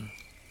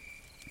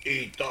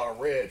 Eat the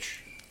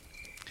rich.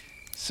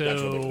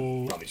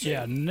 So,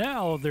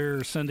 now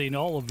they're sending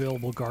all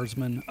available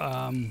guardsmen.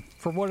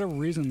 For whatever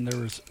reason,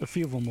 there's a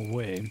few of them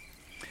away.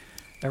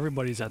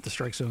 Everybody's at the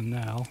strike zone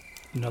now.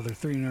 Another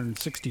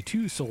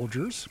 362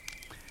 soldiers.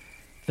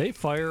 They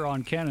fire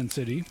on Cannon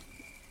City.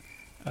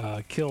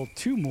 Killed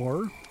 2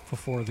 more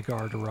before the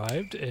guard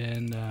arrived.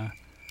 And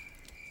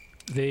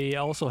they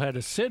also had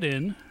a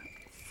sit-in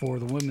for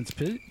the Women's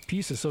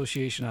Peace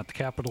Association at the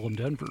Capitol in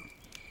Denver.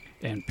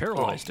 And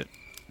paralyzed it.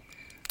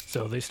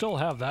 So they still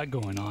have that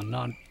going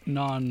on,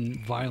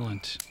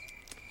 non-violent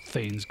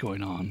things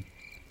going on.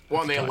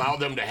 Well, and they allowed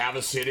them to have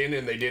a sit-in,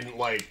 and they didn't,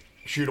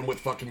 shoot them with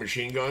fucking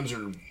machine guns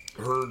or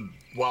herd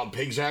wild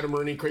pigs at them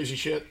or any crazy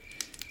shit?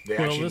 They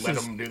actually let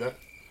them do that?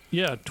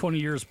 Yeah, 20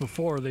 years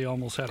before, they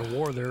almost had a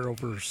war there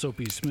over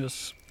Soapy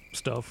Smith's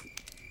stuff.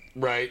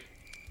 Right.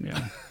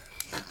 Yeah.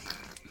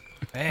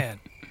 Man.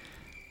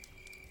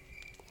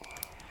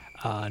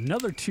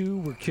 Another 2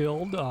 were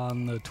killed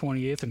on the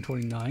 28th and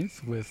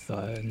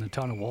 29th in the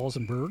town of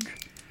Walsenburg,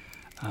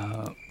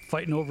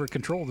 fighting over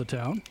control of the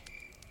town.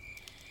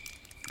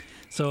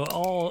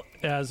 So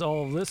as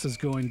all of this is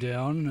going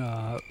down,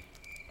 I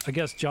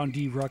guess John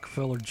D.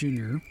 Rockefeller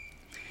Jr.,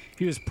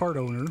 he was part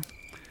owner,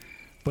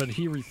 but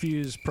he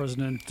refused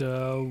President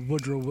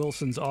Woodrow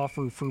Wilson's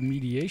offer for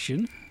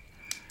mediation.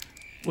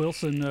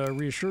 Wilson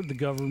reassured the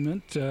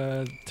government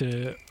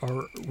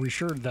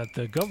reassured that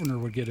the governor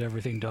would get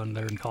everything done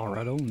there in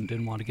Colorado and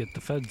didn't want to get the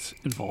feds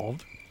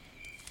involved.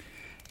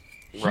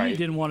 He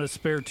didn't want to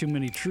spare too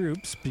many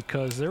troops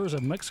because there was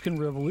a Mexican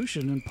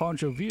revolution in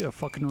Pancho Villa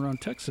fucking around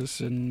Texas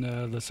in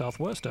the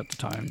Southwest at the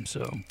time.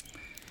 So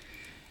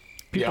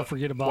people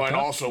forget about that.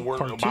 Also, we're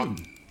part about.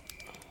 2.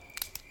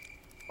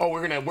 Oh,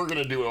 we're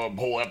gonna do a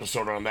whole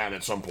episode on that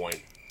at some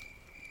point.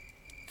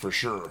 For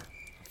sure.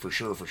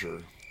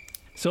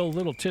 So a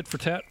little tit for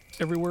tat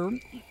everywhere.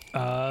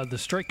 The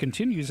strike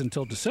continues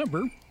until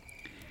December.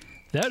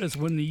 That is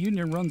when the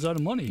union runs out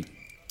of money.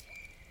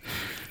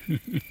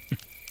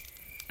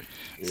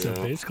 So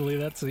basically,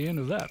 that's the end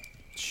of that.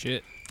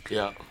 Shit.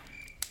 Yeah.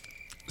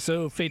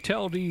 So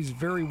fatalities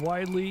vary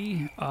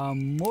widely.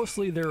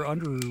 Mostly they're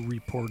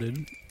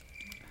underreported.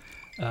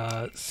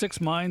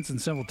 6 mines and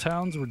several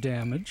towns were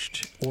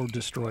damaged or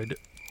destroyed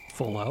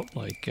full out,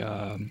 like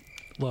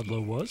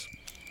Ludlow was.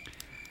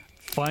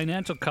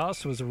 Financial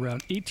cost was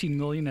around $18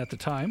 million at the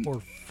time, or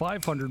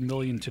 $500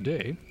 million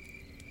today.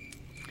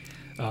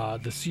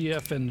 The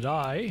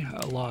CF&I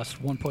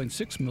lost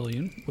 $1.6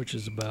 million, which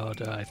is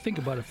about, I think,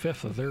 about a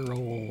fifth of their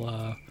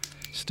whole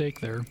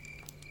stake there.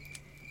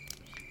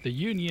 The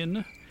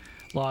union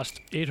lost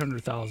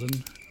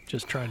 $800,000,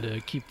 just trying to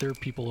keep their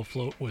people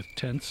afloat with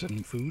tents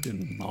and food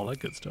and all that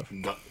good stuff.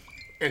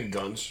 And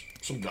guns,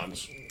 some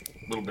guns,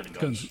 a little bit of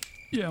guns.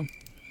 Yeah.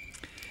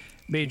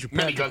 Major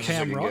Patrick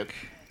Hamrock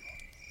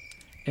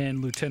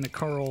and Lieutenant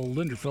Carl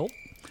Linderfelt.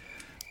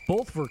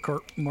 Both were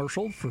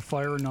court-martialed for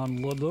firing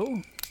on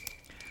Ludlow.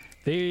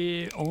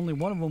 Only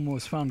one of them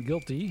was found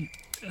guilty.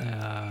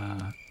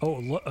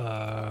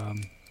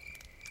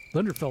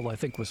 Linderfelt, I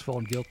think, was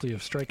found guilty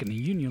of striking the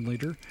union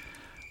leader,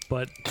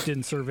 but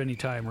didn't serve any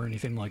time or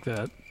anything like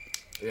that.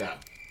 Yeah.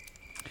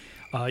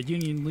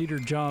 Union leader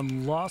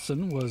John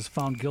Lawson was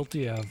found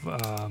guilty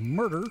of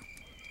murder,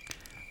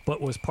 but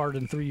was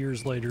pardoned 3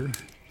 years later.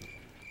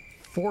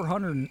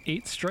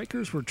 408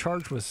 strikers were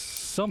charged with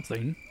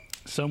something,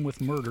 some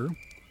with murder,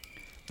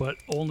 but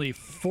only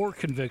 4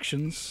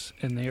 convictions,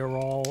 and they are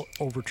all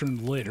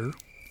overturned later.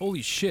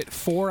 Holy shit,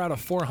 4 out of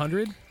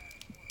 400?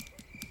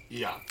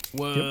 Yeah.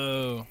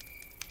 Whoa. Yep.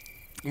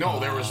 No,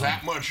 there was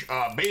that much.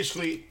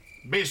 Basically,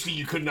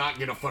 you could not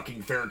get a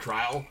fucking fair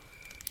trial,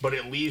 but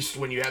at least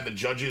when you had the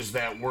judges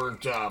that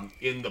weren't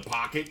in the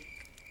pocket,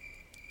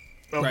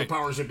 of Right. the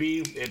powers that be.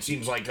 It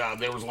seems like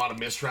there was a lot of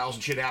mistrials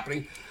and shit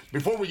happening.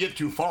 Before we get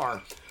too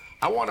far,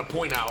 I want to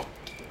point out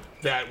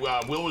that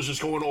Will was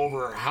just going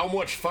over how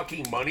much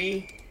fucking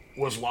money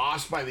was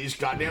lost by these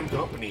goddamn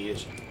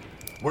companies.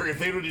 Where if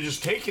they would have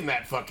just taken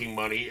that fucking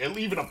money, and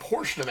even a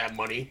portion of that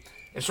money,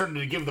 and started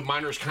to give the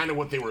miners kind of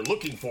what they were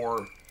looking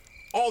for,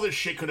 all this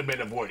shit could have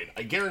been avoided.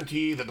 I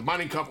guarantee that the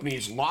mining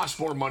companies lost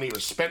more money or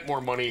spent more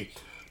money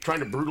trying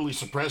to brutally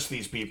suppress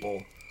these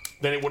people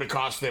than it would have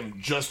cost them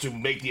just to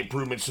make the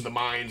improvements to the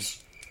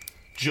mines,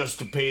 just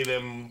to pay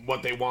them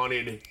what they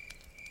wanted.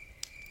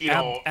 You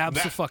know,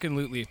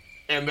 Abso-fucking-lutely.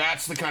 And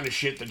that's the kind of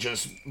shit that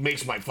just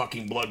makes my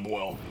fucking blood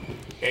boil.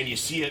 And you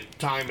see it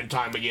time and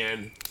time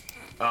again.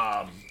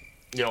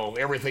 You know,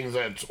 everything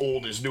that's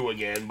old is new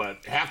again,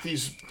 but half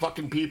these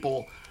fucking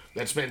people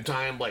that spend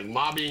time, like,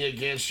 lobbying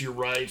against your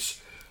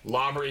rights,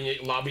 lobbying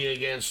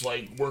against,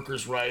 like,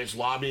 workers' rights,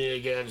 lobbying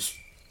against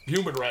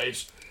human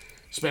rights,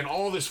 spend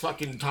all this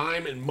fucking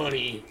time and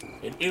money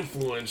and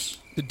influence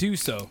to do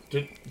so.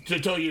 To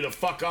tell you to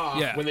fuck off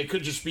Yeah. when they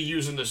could just be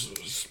using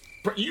this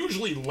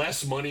usually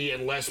less money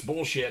and less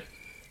bullshit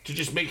to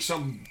just make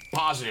some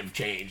positive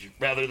change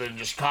rather than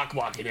just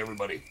cockblocking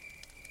everybody.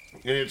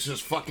 And it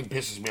just fucking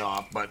pisses me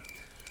off, but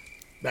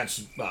that's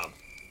the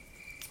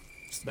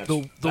that's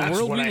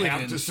world what we I live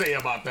have in. to say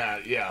about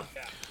that. Yeah.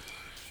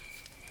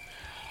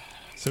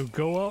 So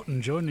go out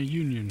and join the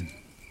union.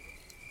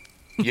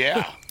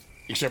 Yeah.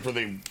 Except for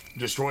they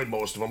destroyed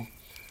most of them.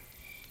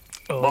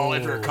 Oh, well,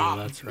 if you're a cop,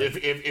 that's right.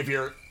 if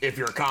you're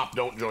a cop,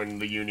 don't join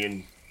the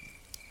union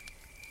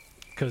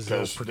Because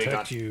they'll they protect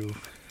got- you.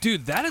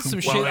 Dude, that is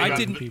some Well, shit they I got-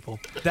 didn't. People.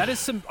 That is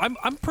some.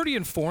 I'm pretty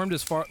informed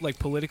as far like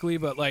politically,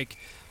 but like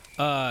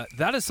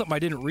that is something I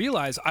didn't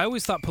realize. I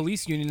always thought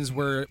police unions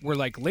were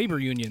like labor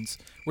unions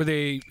where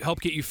they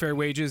help get you fair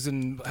wages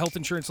and health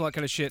insurance, all that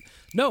kind of shit.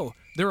 No,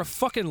 they're a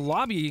fucking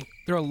lobby.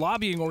 They're a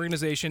lobbying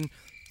organization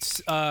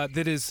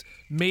that has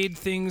made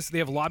things. They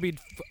have lobbied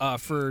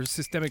for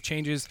systemic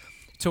changes.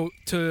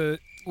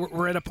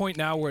 We're at a point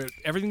now where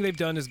everything they've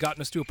done has gotten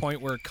us to a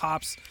point where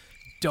cops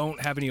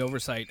don't have any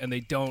oversight and they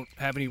don't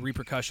have any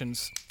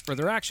repercussions for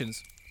their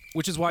actions,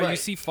 which is why you Right.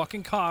 see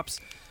fucking cops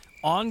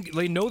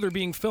they know they're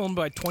being filmed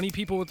by 20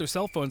 people with their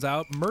cell phones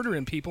out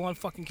murdering people on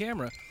fucking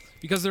camera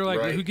because they're like,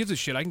 Right. who gives a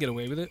shit? I can get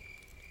away with it.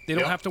 They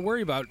don't Yep. have to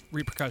worry about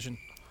repercussion.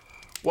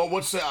 Well,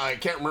 what's I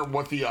can't remember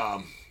what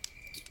the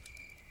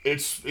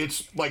it's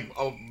like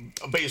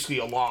basically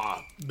a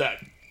law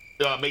that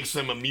makes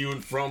them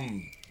immune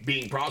from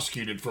being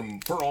prosecuted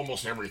for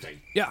almost everything.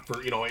 Yeah.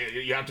 For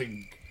you have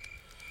to.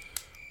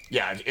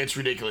 Yeah, it's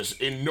ridiculous.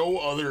 In no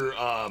other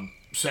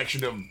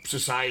section of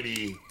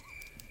society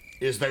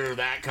is there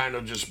that kind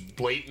of just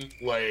blatant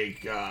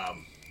like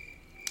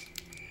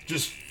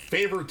just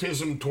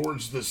favoritism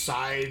towards the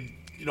side.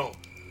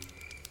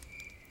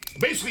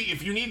 Basically,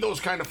 if you need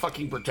those kind of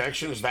fucking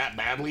protections that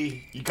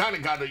badly, you kind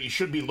of you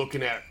should be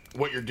looking at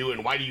what you're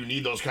doing. Why do you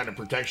need those kind of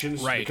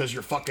protections? Right. Because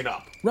you're fucking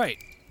up. Right.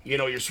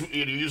 You're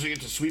using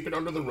it to sweep it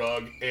under the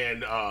rug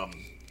and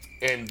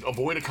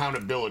avoid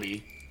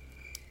accountability.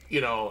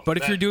 But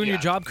if you're doing your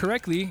job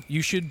correctly,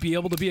 you should be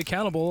able to be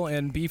accountable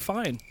and be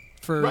fine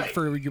for Right.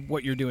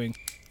 what you're doing.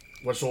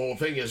 What's the whole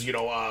thing is,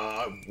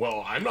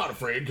 well, I'm not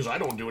afraid because I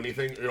don't do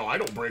anything. I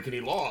don't break any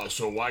laws,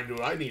 so why do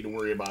I need to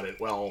worry about it?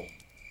 Well,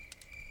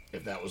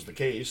 if that was the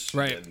case,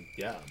 Right. then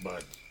yeah,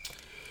 but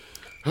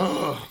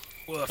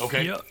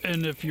Okay. Yeah,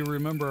 and if you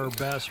remember our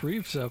Bass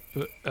Reeves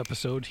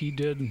episode, he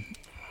did,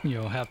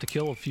 have to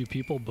kill a few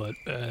people, but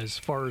as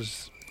far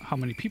as how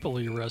many people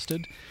he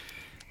arrested,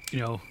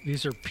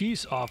 these are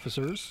peace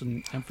officers,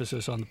 and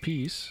emphasis on the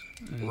peace.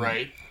 And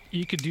Right.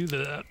 You could do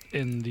that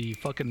in the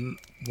fucking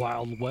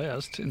Wild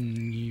West,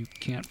 and you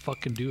can't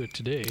fucking do it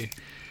today.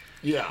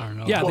 Yeah. I don't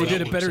know. Yeah, Well, they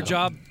did a that better looks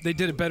job. They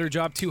did a better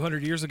job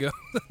 200 years ago.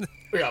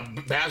 Yeah,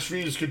 Bass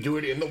Reeves could do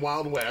it in the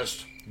Wild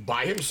West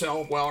by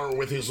himself, or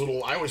with his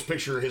little. I always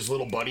picture his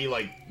little buddy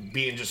like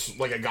being just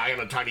like a guy on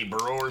a tiny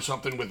burro or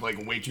something with like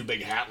a way too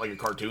big hat, like a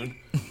cartoon,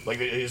 like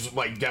his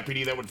like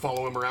deputy that would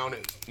follow him around,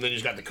 and then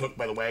he's got the cook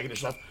by the wagon and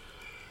stuff.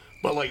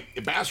 But like,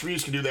 if Bass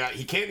Reeves can do that,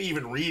 he can't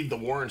even read the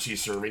warrants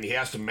he's serving. He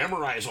has to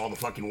memorize all the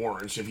fucking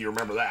warrants, if you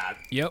remember that.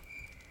 Yep.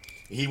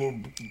 He will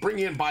bring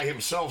in by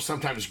himself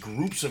sometimes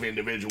groups of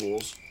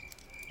individuals,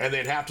 and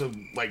they'd have to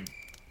like,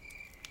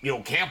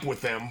 camp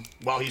with them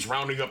while he's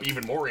rounding up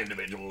even more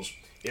individuals.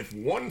 If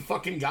one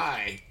fucking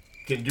guy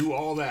can do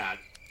all that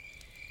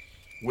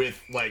with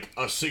like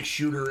a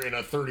 6-shooter and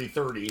a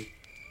 30-30,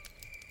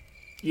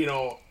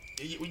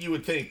 you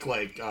would think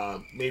like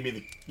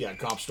maybe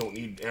cops don't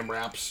need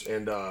MRAPs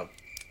and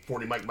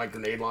 40 mic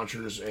grenade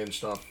launchers and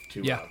stuff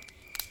to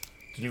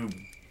do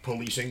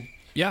policing.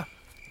 Yeah.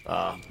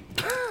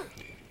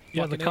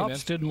 Yeah, the Fucking A, cops man.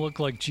 didn't look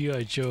like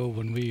G.I. Joe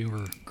when we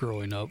were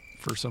growing up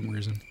for some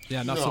reason.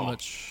 Yeah, not so No.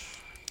 much.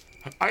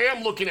 I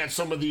am looking at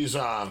some of these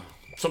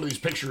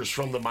pictures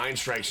from the mine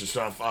strikes and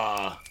stuff.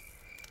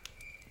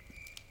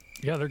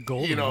 Yeah, they're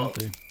golden, aren't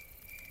they?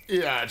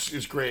 Yeah,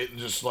 it's great.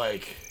 Just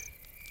like,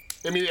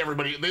 I mean,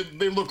 everybody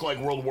they look like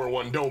World War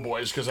I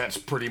doughboys because that's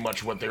pretty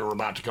much what they were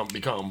about to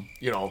become.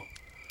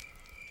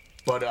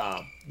 But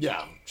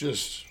yeah,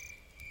 just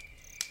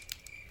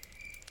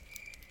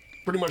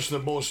pretty much the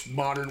most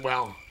modern,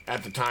 well,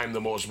 at the time,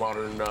 the most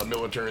modern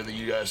military the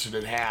U.S.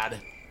 had.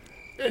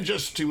 And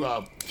just to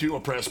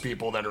oppress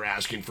people that are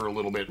asking for a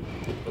little bit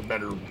of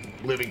better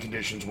living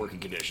conditions, working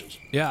conditions.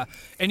 Yeah,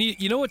 and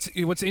you know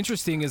what's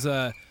interesting is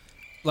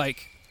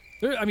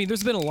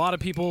there's been a lot of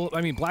people.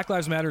 I mean, Black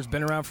Lives Matter has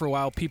been around for a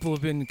while. People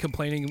have been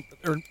complaining,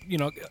 or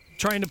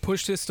trying to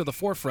push this to the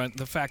forefront.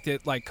 The fact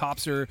that like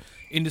cops are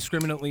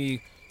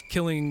indiscriminately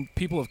killing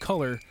people of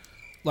color,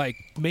 like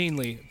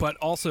mainly, but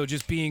also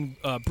just being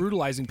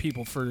brutalizing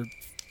people for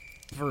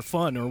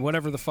fun or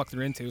whatever the fuck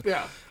they're into.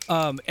 Yeah.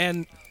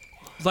 And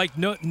like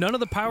none of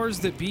the powers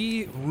that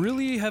be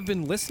really have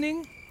been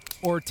listening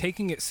or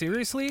taking it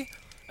seriously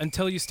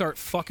until you start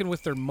fucking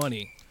with their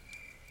money.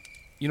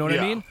 You know what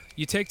I mean?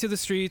 You take to the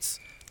streets.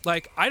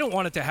 Like, I don't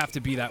want it to have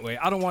to be that way.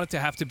 I don't want it to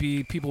have to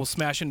be people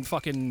smashing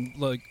fucking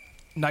like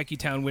Nike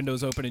Town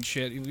windows open and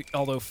shit.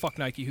 Although fuck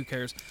Nike, who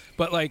cares?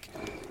 But like,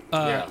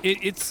 I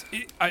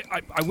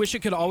wish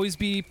it could always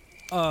be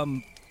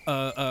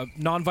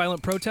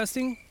nonviolent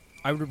protesting.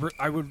 I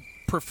would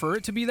prefer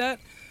it to be that.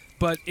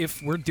 But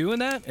if we're doing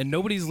that and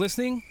nobody's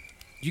listening,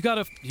 you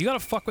gotta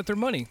fuck with their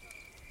money.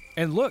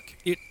 And look,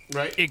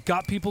 it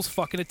got people's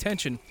fucking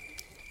attention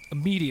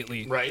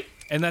immediately. Right.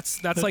 And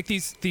that's like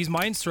these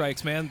mine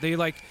strikes, man. They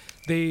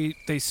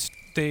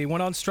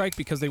went on strike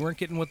because they weren't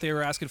getting what they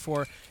were asking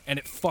for, and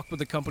it fucked with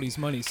the company's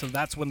money. So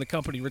that's when the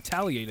company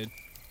retaliated.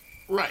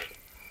 Right.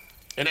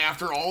 And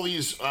after all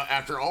these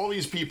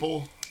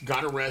people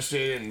got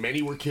arrested and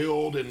many were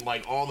killed and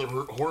like all the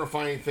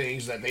horrifying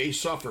things that they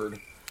suffered,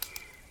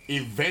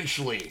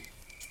 eventually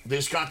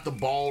this got the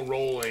ball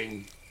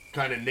rolling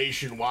kind of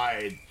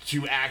nationwide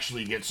to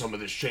actually get some of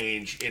this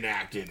change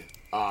enacted.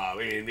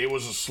 And it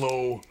was a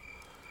slow,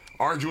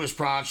 arduous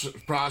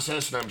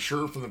process, and I'm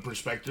sure from the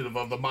perspective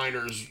of the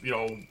miners,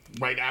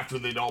 right after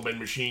they'd all been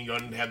machine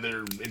gunned, had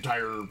their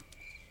entire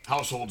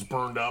households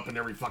burned up and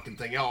every fucking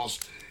thing else,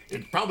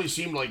 it probably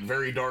seemed like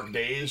very dark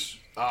days.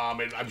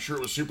 And I'm sure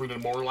it was super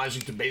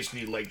demoralizing to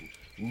basically like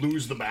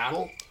lose the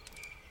battle.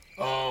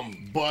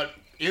 But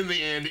in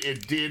the end,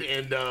 it did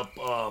end up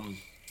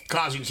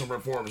causing some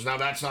reforms. Now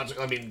that's not.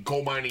 I mean,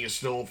 coal mining is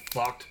still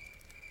fucked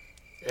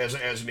as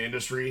an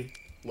industry.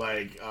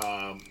 Like,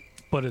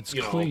 but it's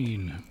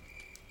clean.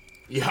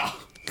 Yeah,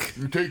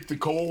 you take the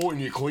coal and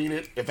you clean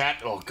it. If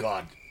that, oh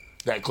god,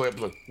 that clip.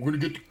 Like, we're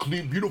gonna get the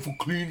clean, beautiful,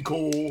 clean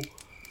coal.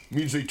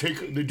 Means they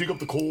dig up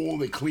the coal,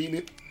 they clean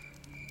it.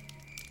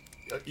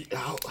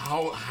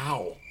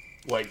 How?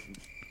 Like,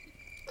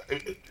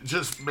 it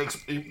just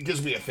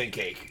gives me a think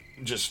ache.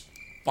 Just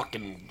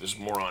fucking this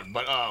moron.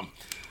 But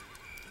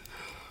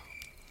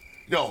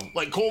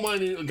like coal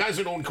mining, guys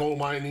that own coal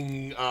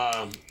mining,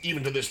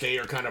 even to this day,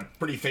 are kind of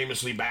pretty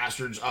famously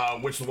bastards.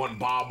 Which the one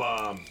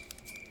Bob,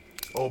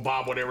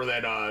 whatever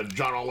that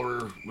John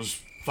Oliver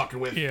was fucking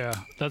with. Yeah,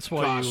 that's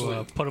why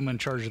you put him in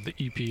charge of the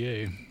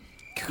EPA.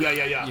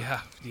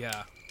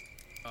 Yeah.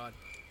 God.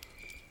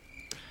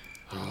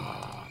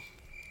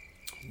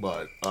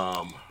 But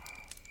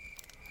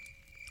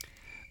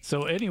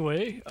So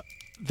anyway,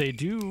 they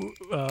do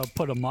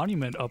put a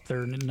monument up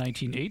there in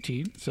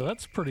 1918, so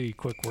that's pretty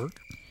quick work.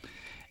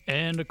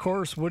 And of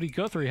course, Woody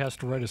Guthrie has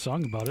to write a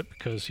song about it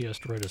because he has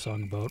to write a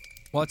song about.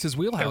 Well, it's his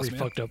wheelhouse, every man.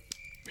 Fucked up.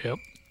 Yep.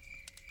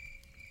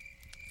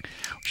 We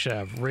should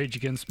have Rage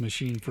Against the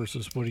Machine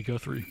versus Woody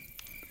Guthrie.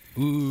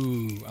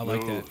 Ooh, I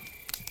like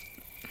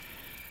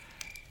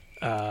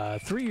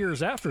that. 3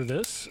 years after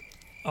this,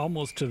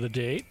 almost to the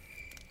date,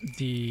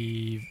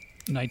 the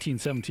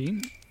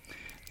 1917,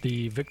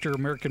 the Victor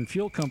American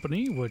Fuel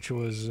Company, which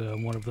was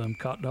one of them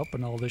caught up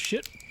in all this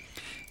shit,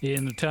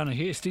 in the town of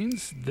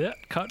Hastings,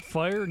 that caught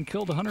fire and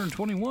killed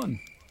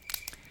 121.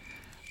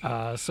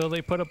 So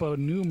they put up a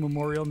new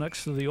memorial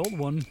next to the old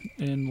one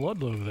in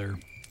Ludlow there.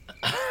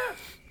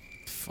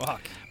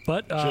 Fuck.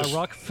 But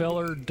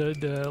Rockefeller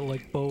did,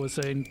 like Bo was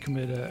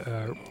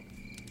saying,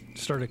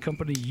 start a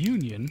company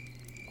union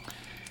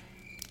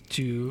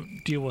to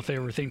deal with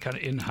everything kind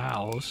of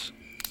in-house,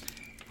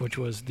 which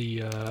was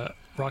the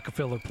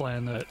Rockefeller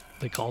plan that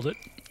they called it,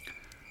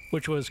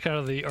 which was kind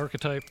of the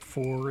archetype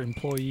for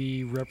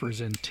employee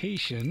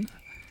representation.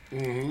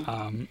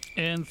 Mm-hmm.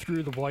 And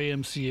through the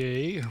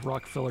YMCA,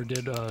 Rockefeller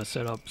did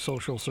set up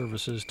social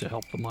services to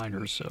help the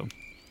miners. So,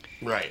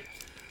 right.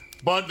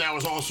 But that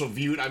was also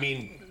viewed, I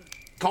mean,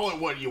 call it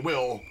what you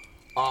will.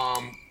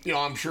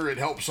 I'm sure it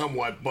helped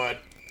somewhat, but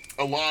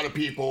a lot of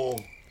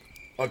people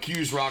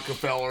accused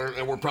Rockefeller,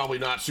 and we're probably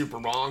not super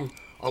wrong.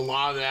 A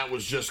lot of that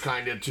was just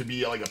kind of to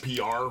be like a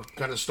PR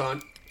kind of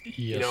stunt.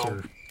 Yes,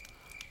 sir.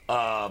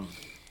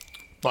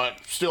 But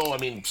still, I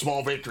mean,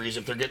 small victories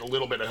if they're getting a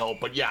little bit of help.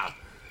 But yeah,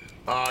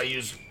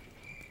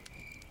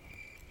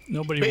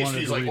 nobody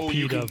wanted a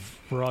repeat of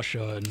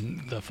Russia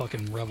and the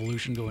fucking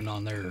revolution going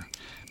on there,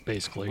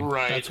 basically.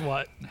 Right. That's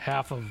what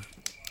half of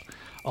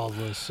all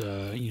this,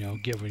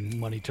 giving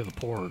money to the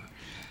poor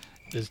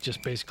is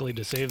just basically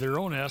to save their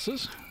own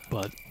asses,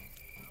 but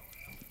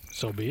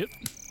so be it.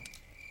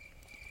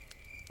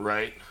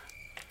 Right.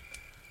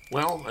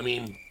 well, I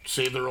mean,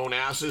 save their own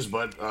asses,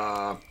 but,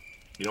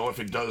 you know, if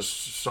it does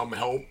some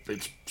help,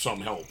 it's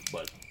some help,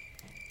 but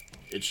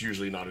it's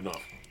usually not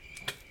enough.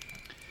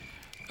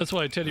 That's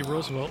why Teddy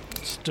Roosevelt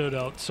stood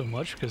out so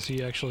much, because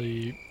he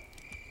actually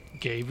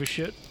gave a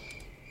shit,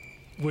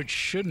 which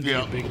shouldn't be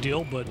a big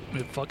deal, but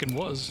it fucking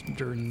was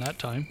during that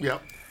time.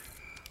 Yep.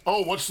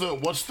 Oh, what's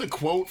the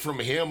quote from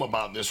him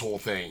about this whole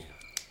thing?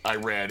 I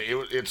read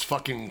it's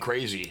fucking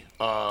crazy.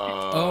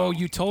 Oh,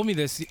 you told me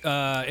this,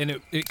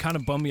 and it kind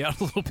of bummed me out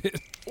a little bit.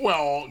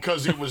 Well,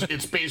 because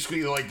it's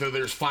basically like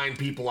there's fine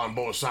people on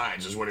both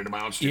sides is what it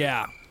amounts to.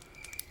 Yeah.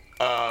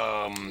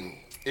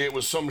 It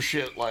was some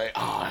shit like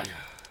God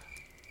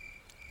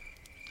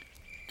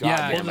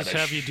yeah, damn we'll just it,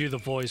 have you do the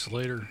voice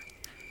later.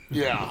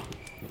 Yeah,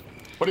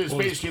 but it's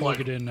we'll basically just plug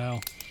like it in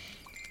now.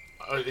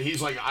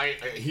 He's like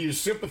he's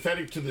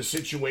sympathetic to the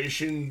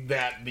situation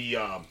that the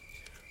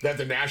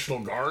National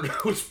Guard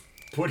was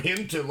put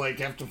in to like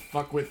have to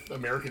fuck with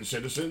American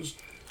citizens,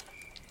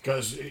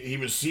 because he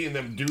was seeing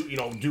them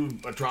do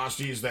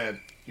atrocities that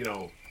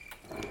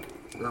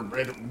or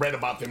read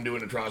about them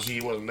doing atrocity.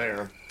 He wasn't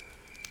there,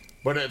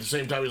 but at the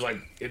same time he's like,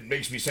 it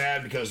makes me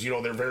sad because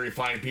they're very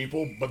fine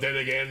people, but then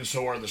again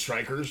so are the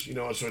strikers.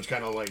 So it's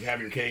kind of like have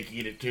your cake,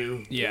 eat it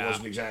too. Yeah, it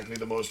wasn't exactly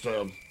the most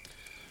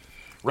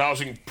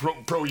rousing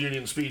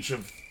pro-union speech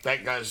of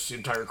that guy's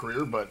entire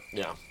career, but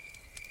yeah.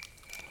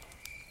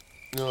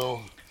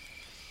 No.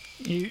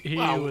 He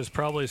was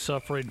probably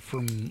suffering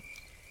from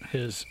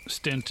his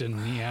stint in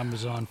the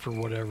Amazon for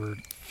whatever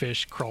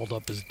fish crawled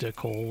up his dick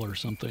hole or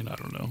something. I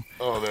don't know.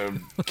 Oh,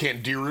 the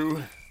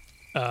Kandiru?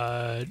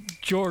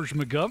 George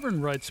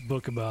McGovern writes a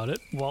book about it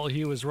while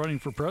he was running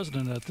for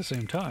president at the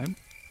same time.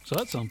 So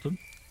that's something.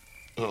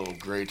 Oh,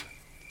 great.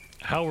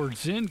 Howard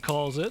Zinn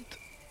calls it,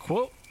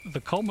 quote, the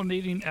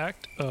culminating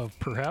act of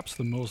perhaps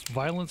the most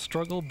violent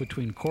struggle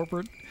between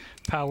corporate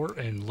power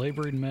and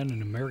laboring men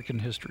in American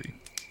history.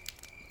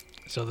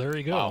 So there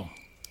you go. Wow.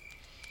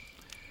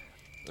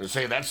 I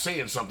say that's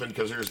saying something,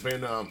 because there's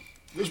been a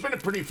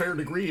pretty fair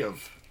degree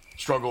of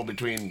struggle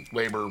between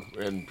labor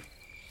and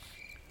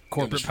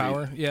corporate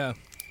power. Yeah.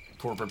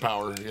 Corporate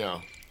power.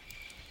 Yeah.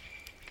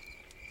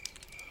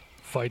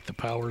 Fight the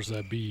powers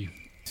that be.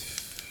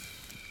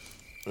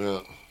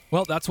 Yeah.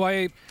 Well, that's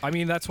why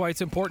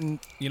it's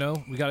important, we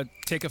got to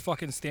take a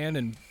fucking stand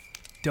and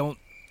don't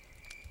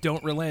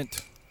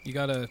relent. You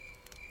got to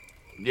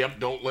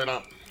don't let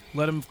up.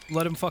 Let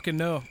them fucking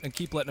know, and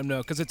keep letting them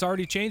know, cuz it's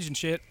already changing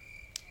shit.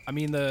 I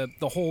mean the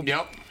whole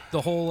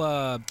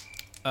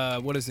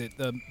what is it?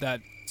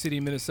 That city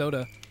in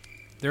Minnesota.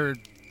 They're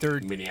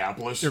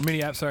Minneapolis. They're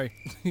Minneapolis, sorry.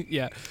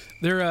 Yeah.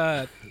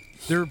 They're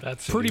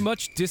pretty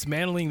much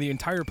dismantling the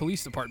entire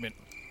police department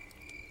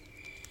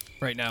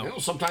right now.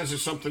 Sometimes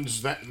if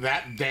something's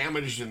that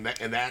damaged and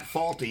that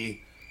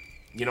faulty,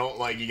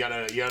 like you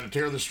gotta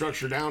tear the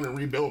structure down and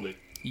rebuild it.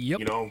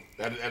 Yep.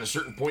 At a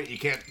certain point you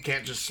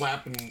can't just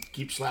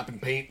keep slapping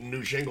paint and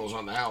new shingles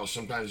on the house.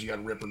 Sometimes you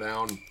gotta rip her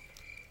down,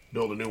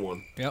 build a new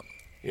one. Yep.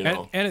 And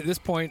at this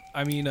point,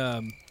 I mean,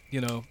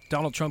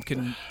 Donald Trump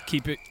can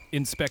keep it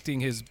inspecting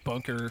his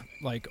bunker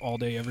like all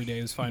day, every day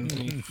is fine with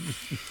me.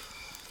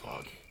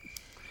 Fuck.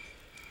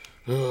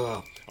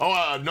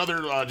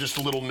 Another just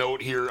a little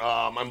note here.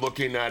 I'm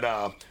looking at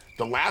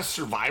the last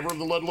survivor of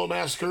the Ludlow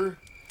Massacre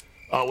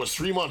was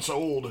 3 months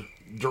old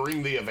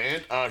during the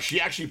event.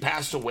 She actually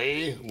passed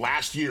away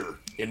last year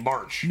in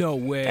March. No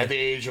way. At the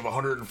age of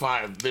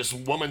 105. This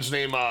woman's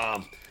name,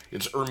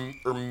 it's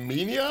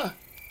Erminia.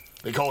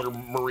 They call her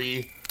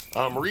Marie.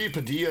 Marie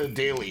Padilla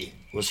Daly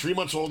was 3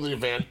 months old in the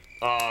event.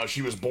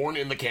 She was born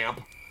in the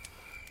camp.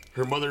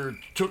 Her mother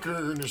took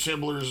her and her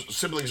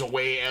siblings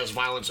away as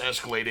violence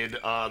escalated.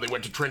 They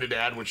went to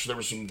Trinidad, which there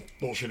was some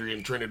bullshit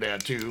in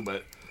Trinidad too,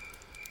 but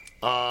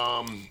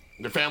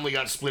the family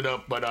got split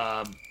up, but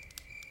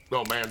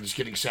oh man, it's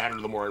getting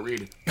sadder the more I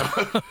read.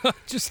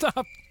 Just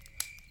stop.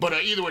 But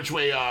either which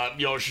way,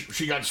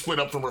 she got split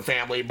up from her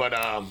family, but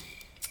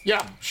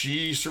yeah,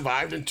 she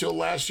survived until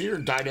last year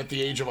and died at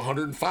the age of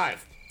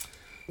 105.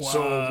 Wow.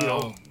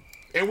 So,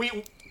 and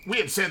we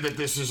had said that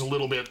this is a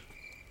little bit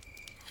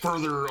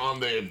further on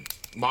the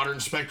modern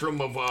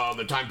spectrum of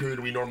the time period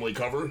we normally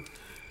cover,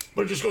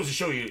 but it just goes to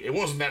show you it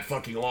wasn't that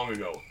fucking long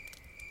ago.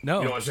 No.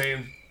 You know what I'm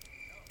saying?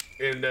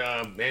 And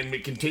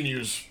it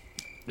continues,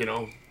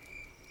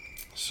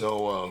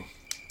 So,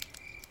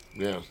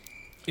 yeah.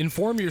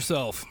 Inform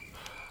yourself.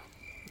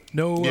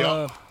 Know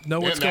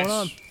what's going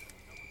on.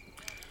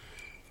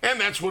 And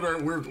that's what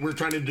we're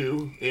trying to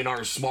do in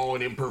our small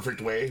and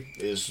imperfect way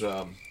is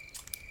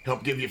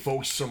help give you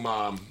folks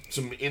some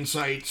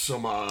insight,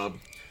 some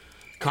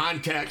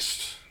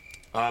context,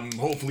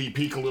 hopefully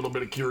pique a little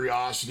bit of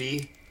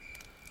curiosity,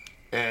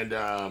 and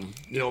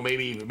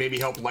maybe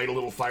help light a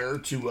little fire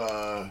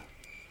to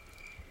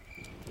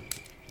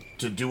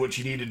do what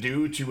you need to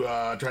do to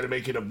try to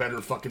make it a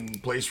better fucking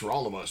place for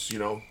all of us, in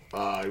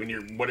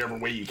your whatever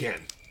way you can,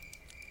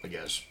 I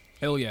guess.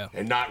 Hell yeah.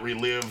 And not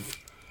relive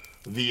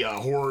the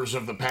horrors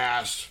of the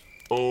past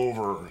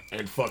over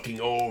and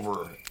fucking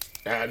over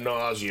ad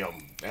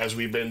nauseum, as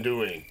we've been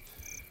doing.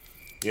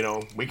 You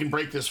know, we can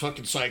break this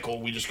fucking cycle.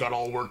 We just got to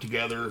all work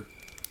together,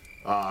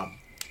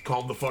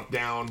 calm the fuck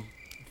down,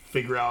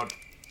 figure out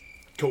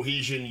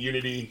cohesion,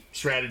 unity,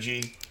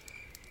 strategy,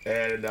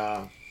 and,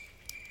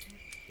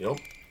 you know.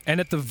 And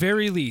at the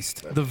very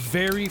least, the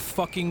very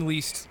fucking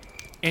least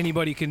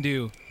anybody can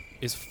do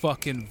is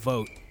fucking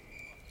vote.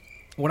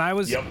 When I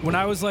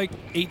was like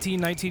 18,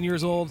 19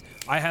 years old,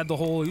 I had the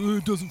whole,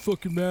 it doesn't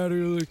fucking matter,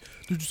 like,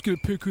 they're just gonna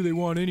pick who they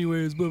want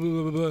anyways, blah, blah,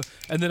 blah, blah, blah.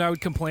 And then I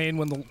would complain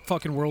when the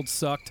fucking world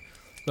sucked.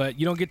 But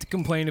you don't get to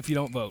complain if you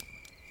don't vote.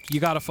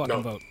 You gotta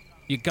fucking vote.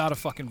 You gotta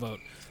fucking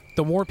vote.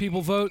 The more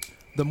people vote,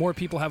 the more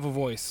people have a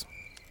voice.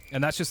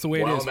 And that's just the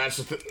way it is.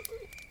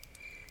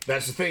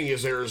 That's the thing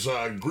is there's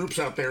groups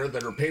out there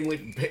that are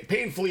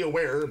painfully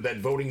aware that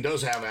voting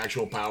does have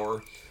actual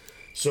power.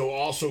 So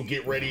also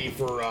get ready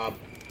for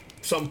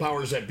some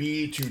powers that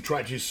be to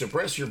try to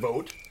suppress your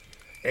vote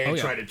and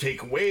try to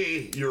take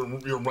away your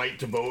right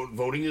to vote.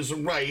 Voting is a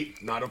right,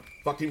 not a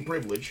fucking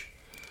privilege.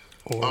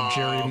 Or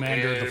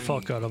gerrymander the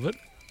fuck out of it.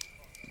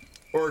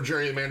 Or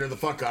gerrymander the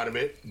fuck out of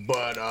it.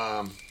 But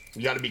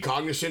you got to be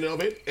cognizant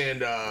of it.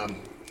 And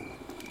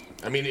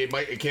I mean,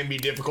 it can be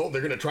difficult.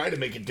 They're going to try to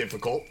make it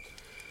difficult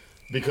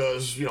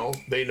because, you know,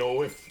 they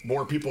know if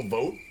more people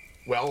vote,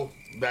 well,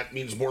 that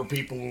means more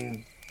people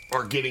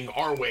are getting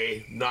our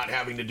way, not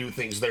having to do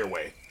things their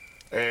way.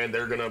 And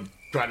they're going to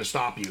try to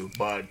stop you.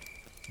 But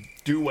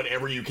do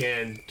whatever you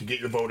can to get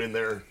your vote in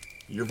there.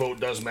 Your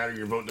vote does matter.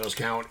 Your vote does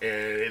count. And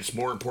it's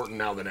more important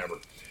now than ever.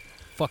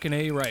 Fucking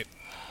A, right.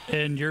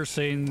 And you're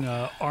saying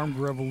armed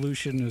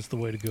revolution is the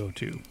way to go,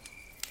 too?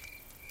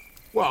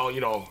 Well,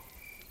 you know.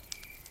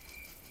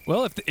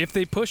 Well, if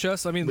they push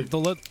us, I mean, look at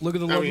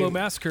the Ludlow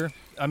massacre.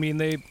 I mean,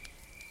 they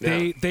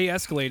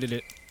escalated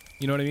it.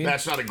 You know what I mean?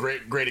 That's not a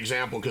great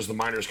example because the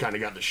miners kind of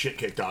got the shit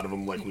kicked out of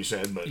them, like we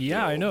said. But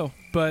yeah, I know.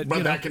 But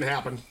that can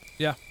happen.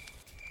 Yeah.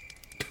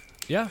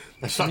 Yeah.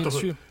 That's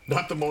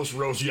not the most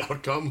rosy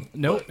outcome.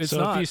 Nope, it's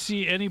not. So if you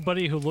see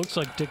anybody who looks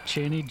like Dick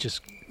Cheney,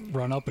 just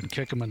run up and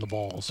kick him in the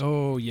balls.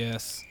 Oh,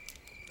 yes.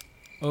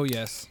 Oh,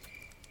 yes.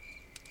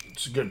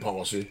 It's a good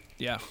policy.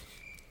 Yeah.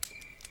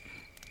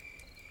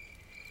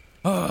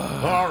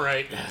 All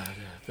right.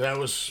 That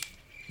was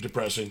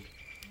depressing.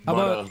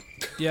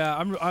 Yeah,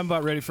 I'm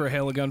about ready for a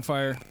hail of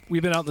gunfire.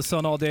 We've been out in the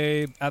sun all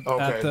day at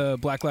the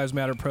Black Lives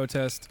Matter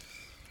protest.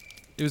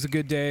 It was a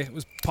good day. It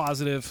was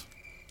positive.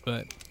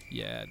 But,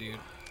 yeah, dude.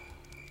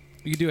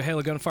 We could do a hail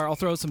of gunfire. I'll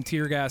throw some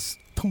tear gas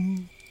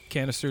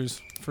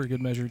canisters for a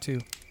good measure, too.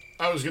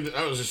 I was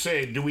just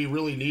saying, do we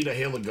really need a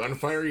hail of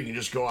gunfire? You can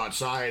just go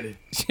outside and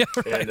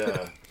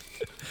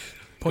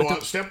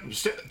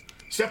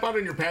step out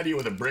on your patio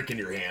with a brick in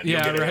your hand.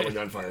 Yeah, you'll get right. a hail of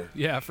gunfire.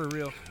 Yeah, for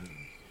real.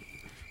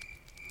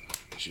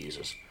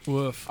 Jesus.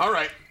 Woof. All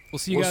right. We'll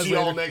see you guys later.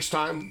 We'll see y'all next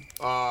time.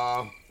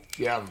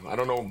 Yeah, I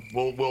don't know.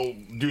 We'll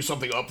do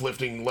something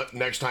uplifting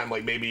next time,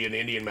 like maybe an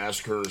Indian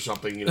massacre or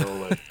something. You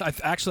know. Like,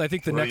 I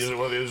think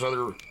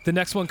the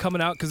next one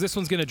coming out, because this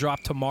one's gonna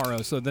drop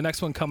tomorrow. So the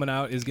next one coming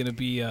out is gonna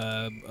be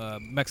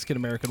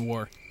Mexican-American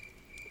War.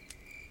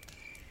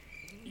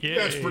 Yeah,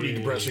 that's pretty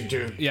depressing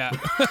too. Yeah.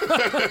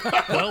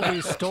 Well,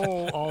 we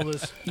stole all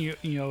this. You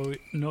know,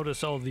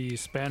 notice all the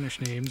Spanish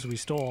names. We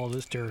stole all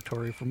this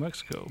territory from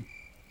Mexico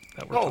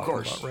that we're talking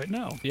about right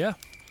now. Yeah,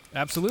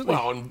 absolutely.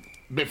 Well, and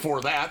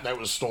before that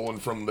was stolen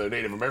from the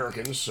Native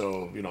Americans.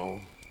 So you know.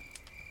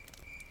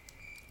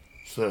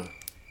 So,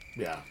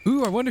 yeah.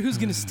 Ooh, I wonder who's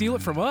gonna steal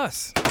it from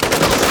us.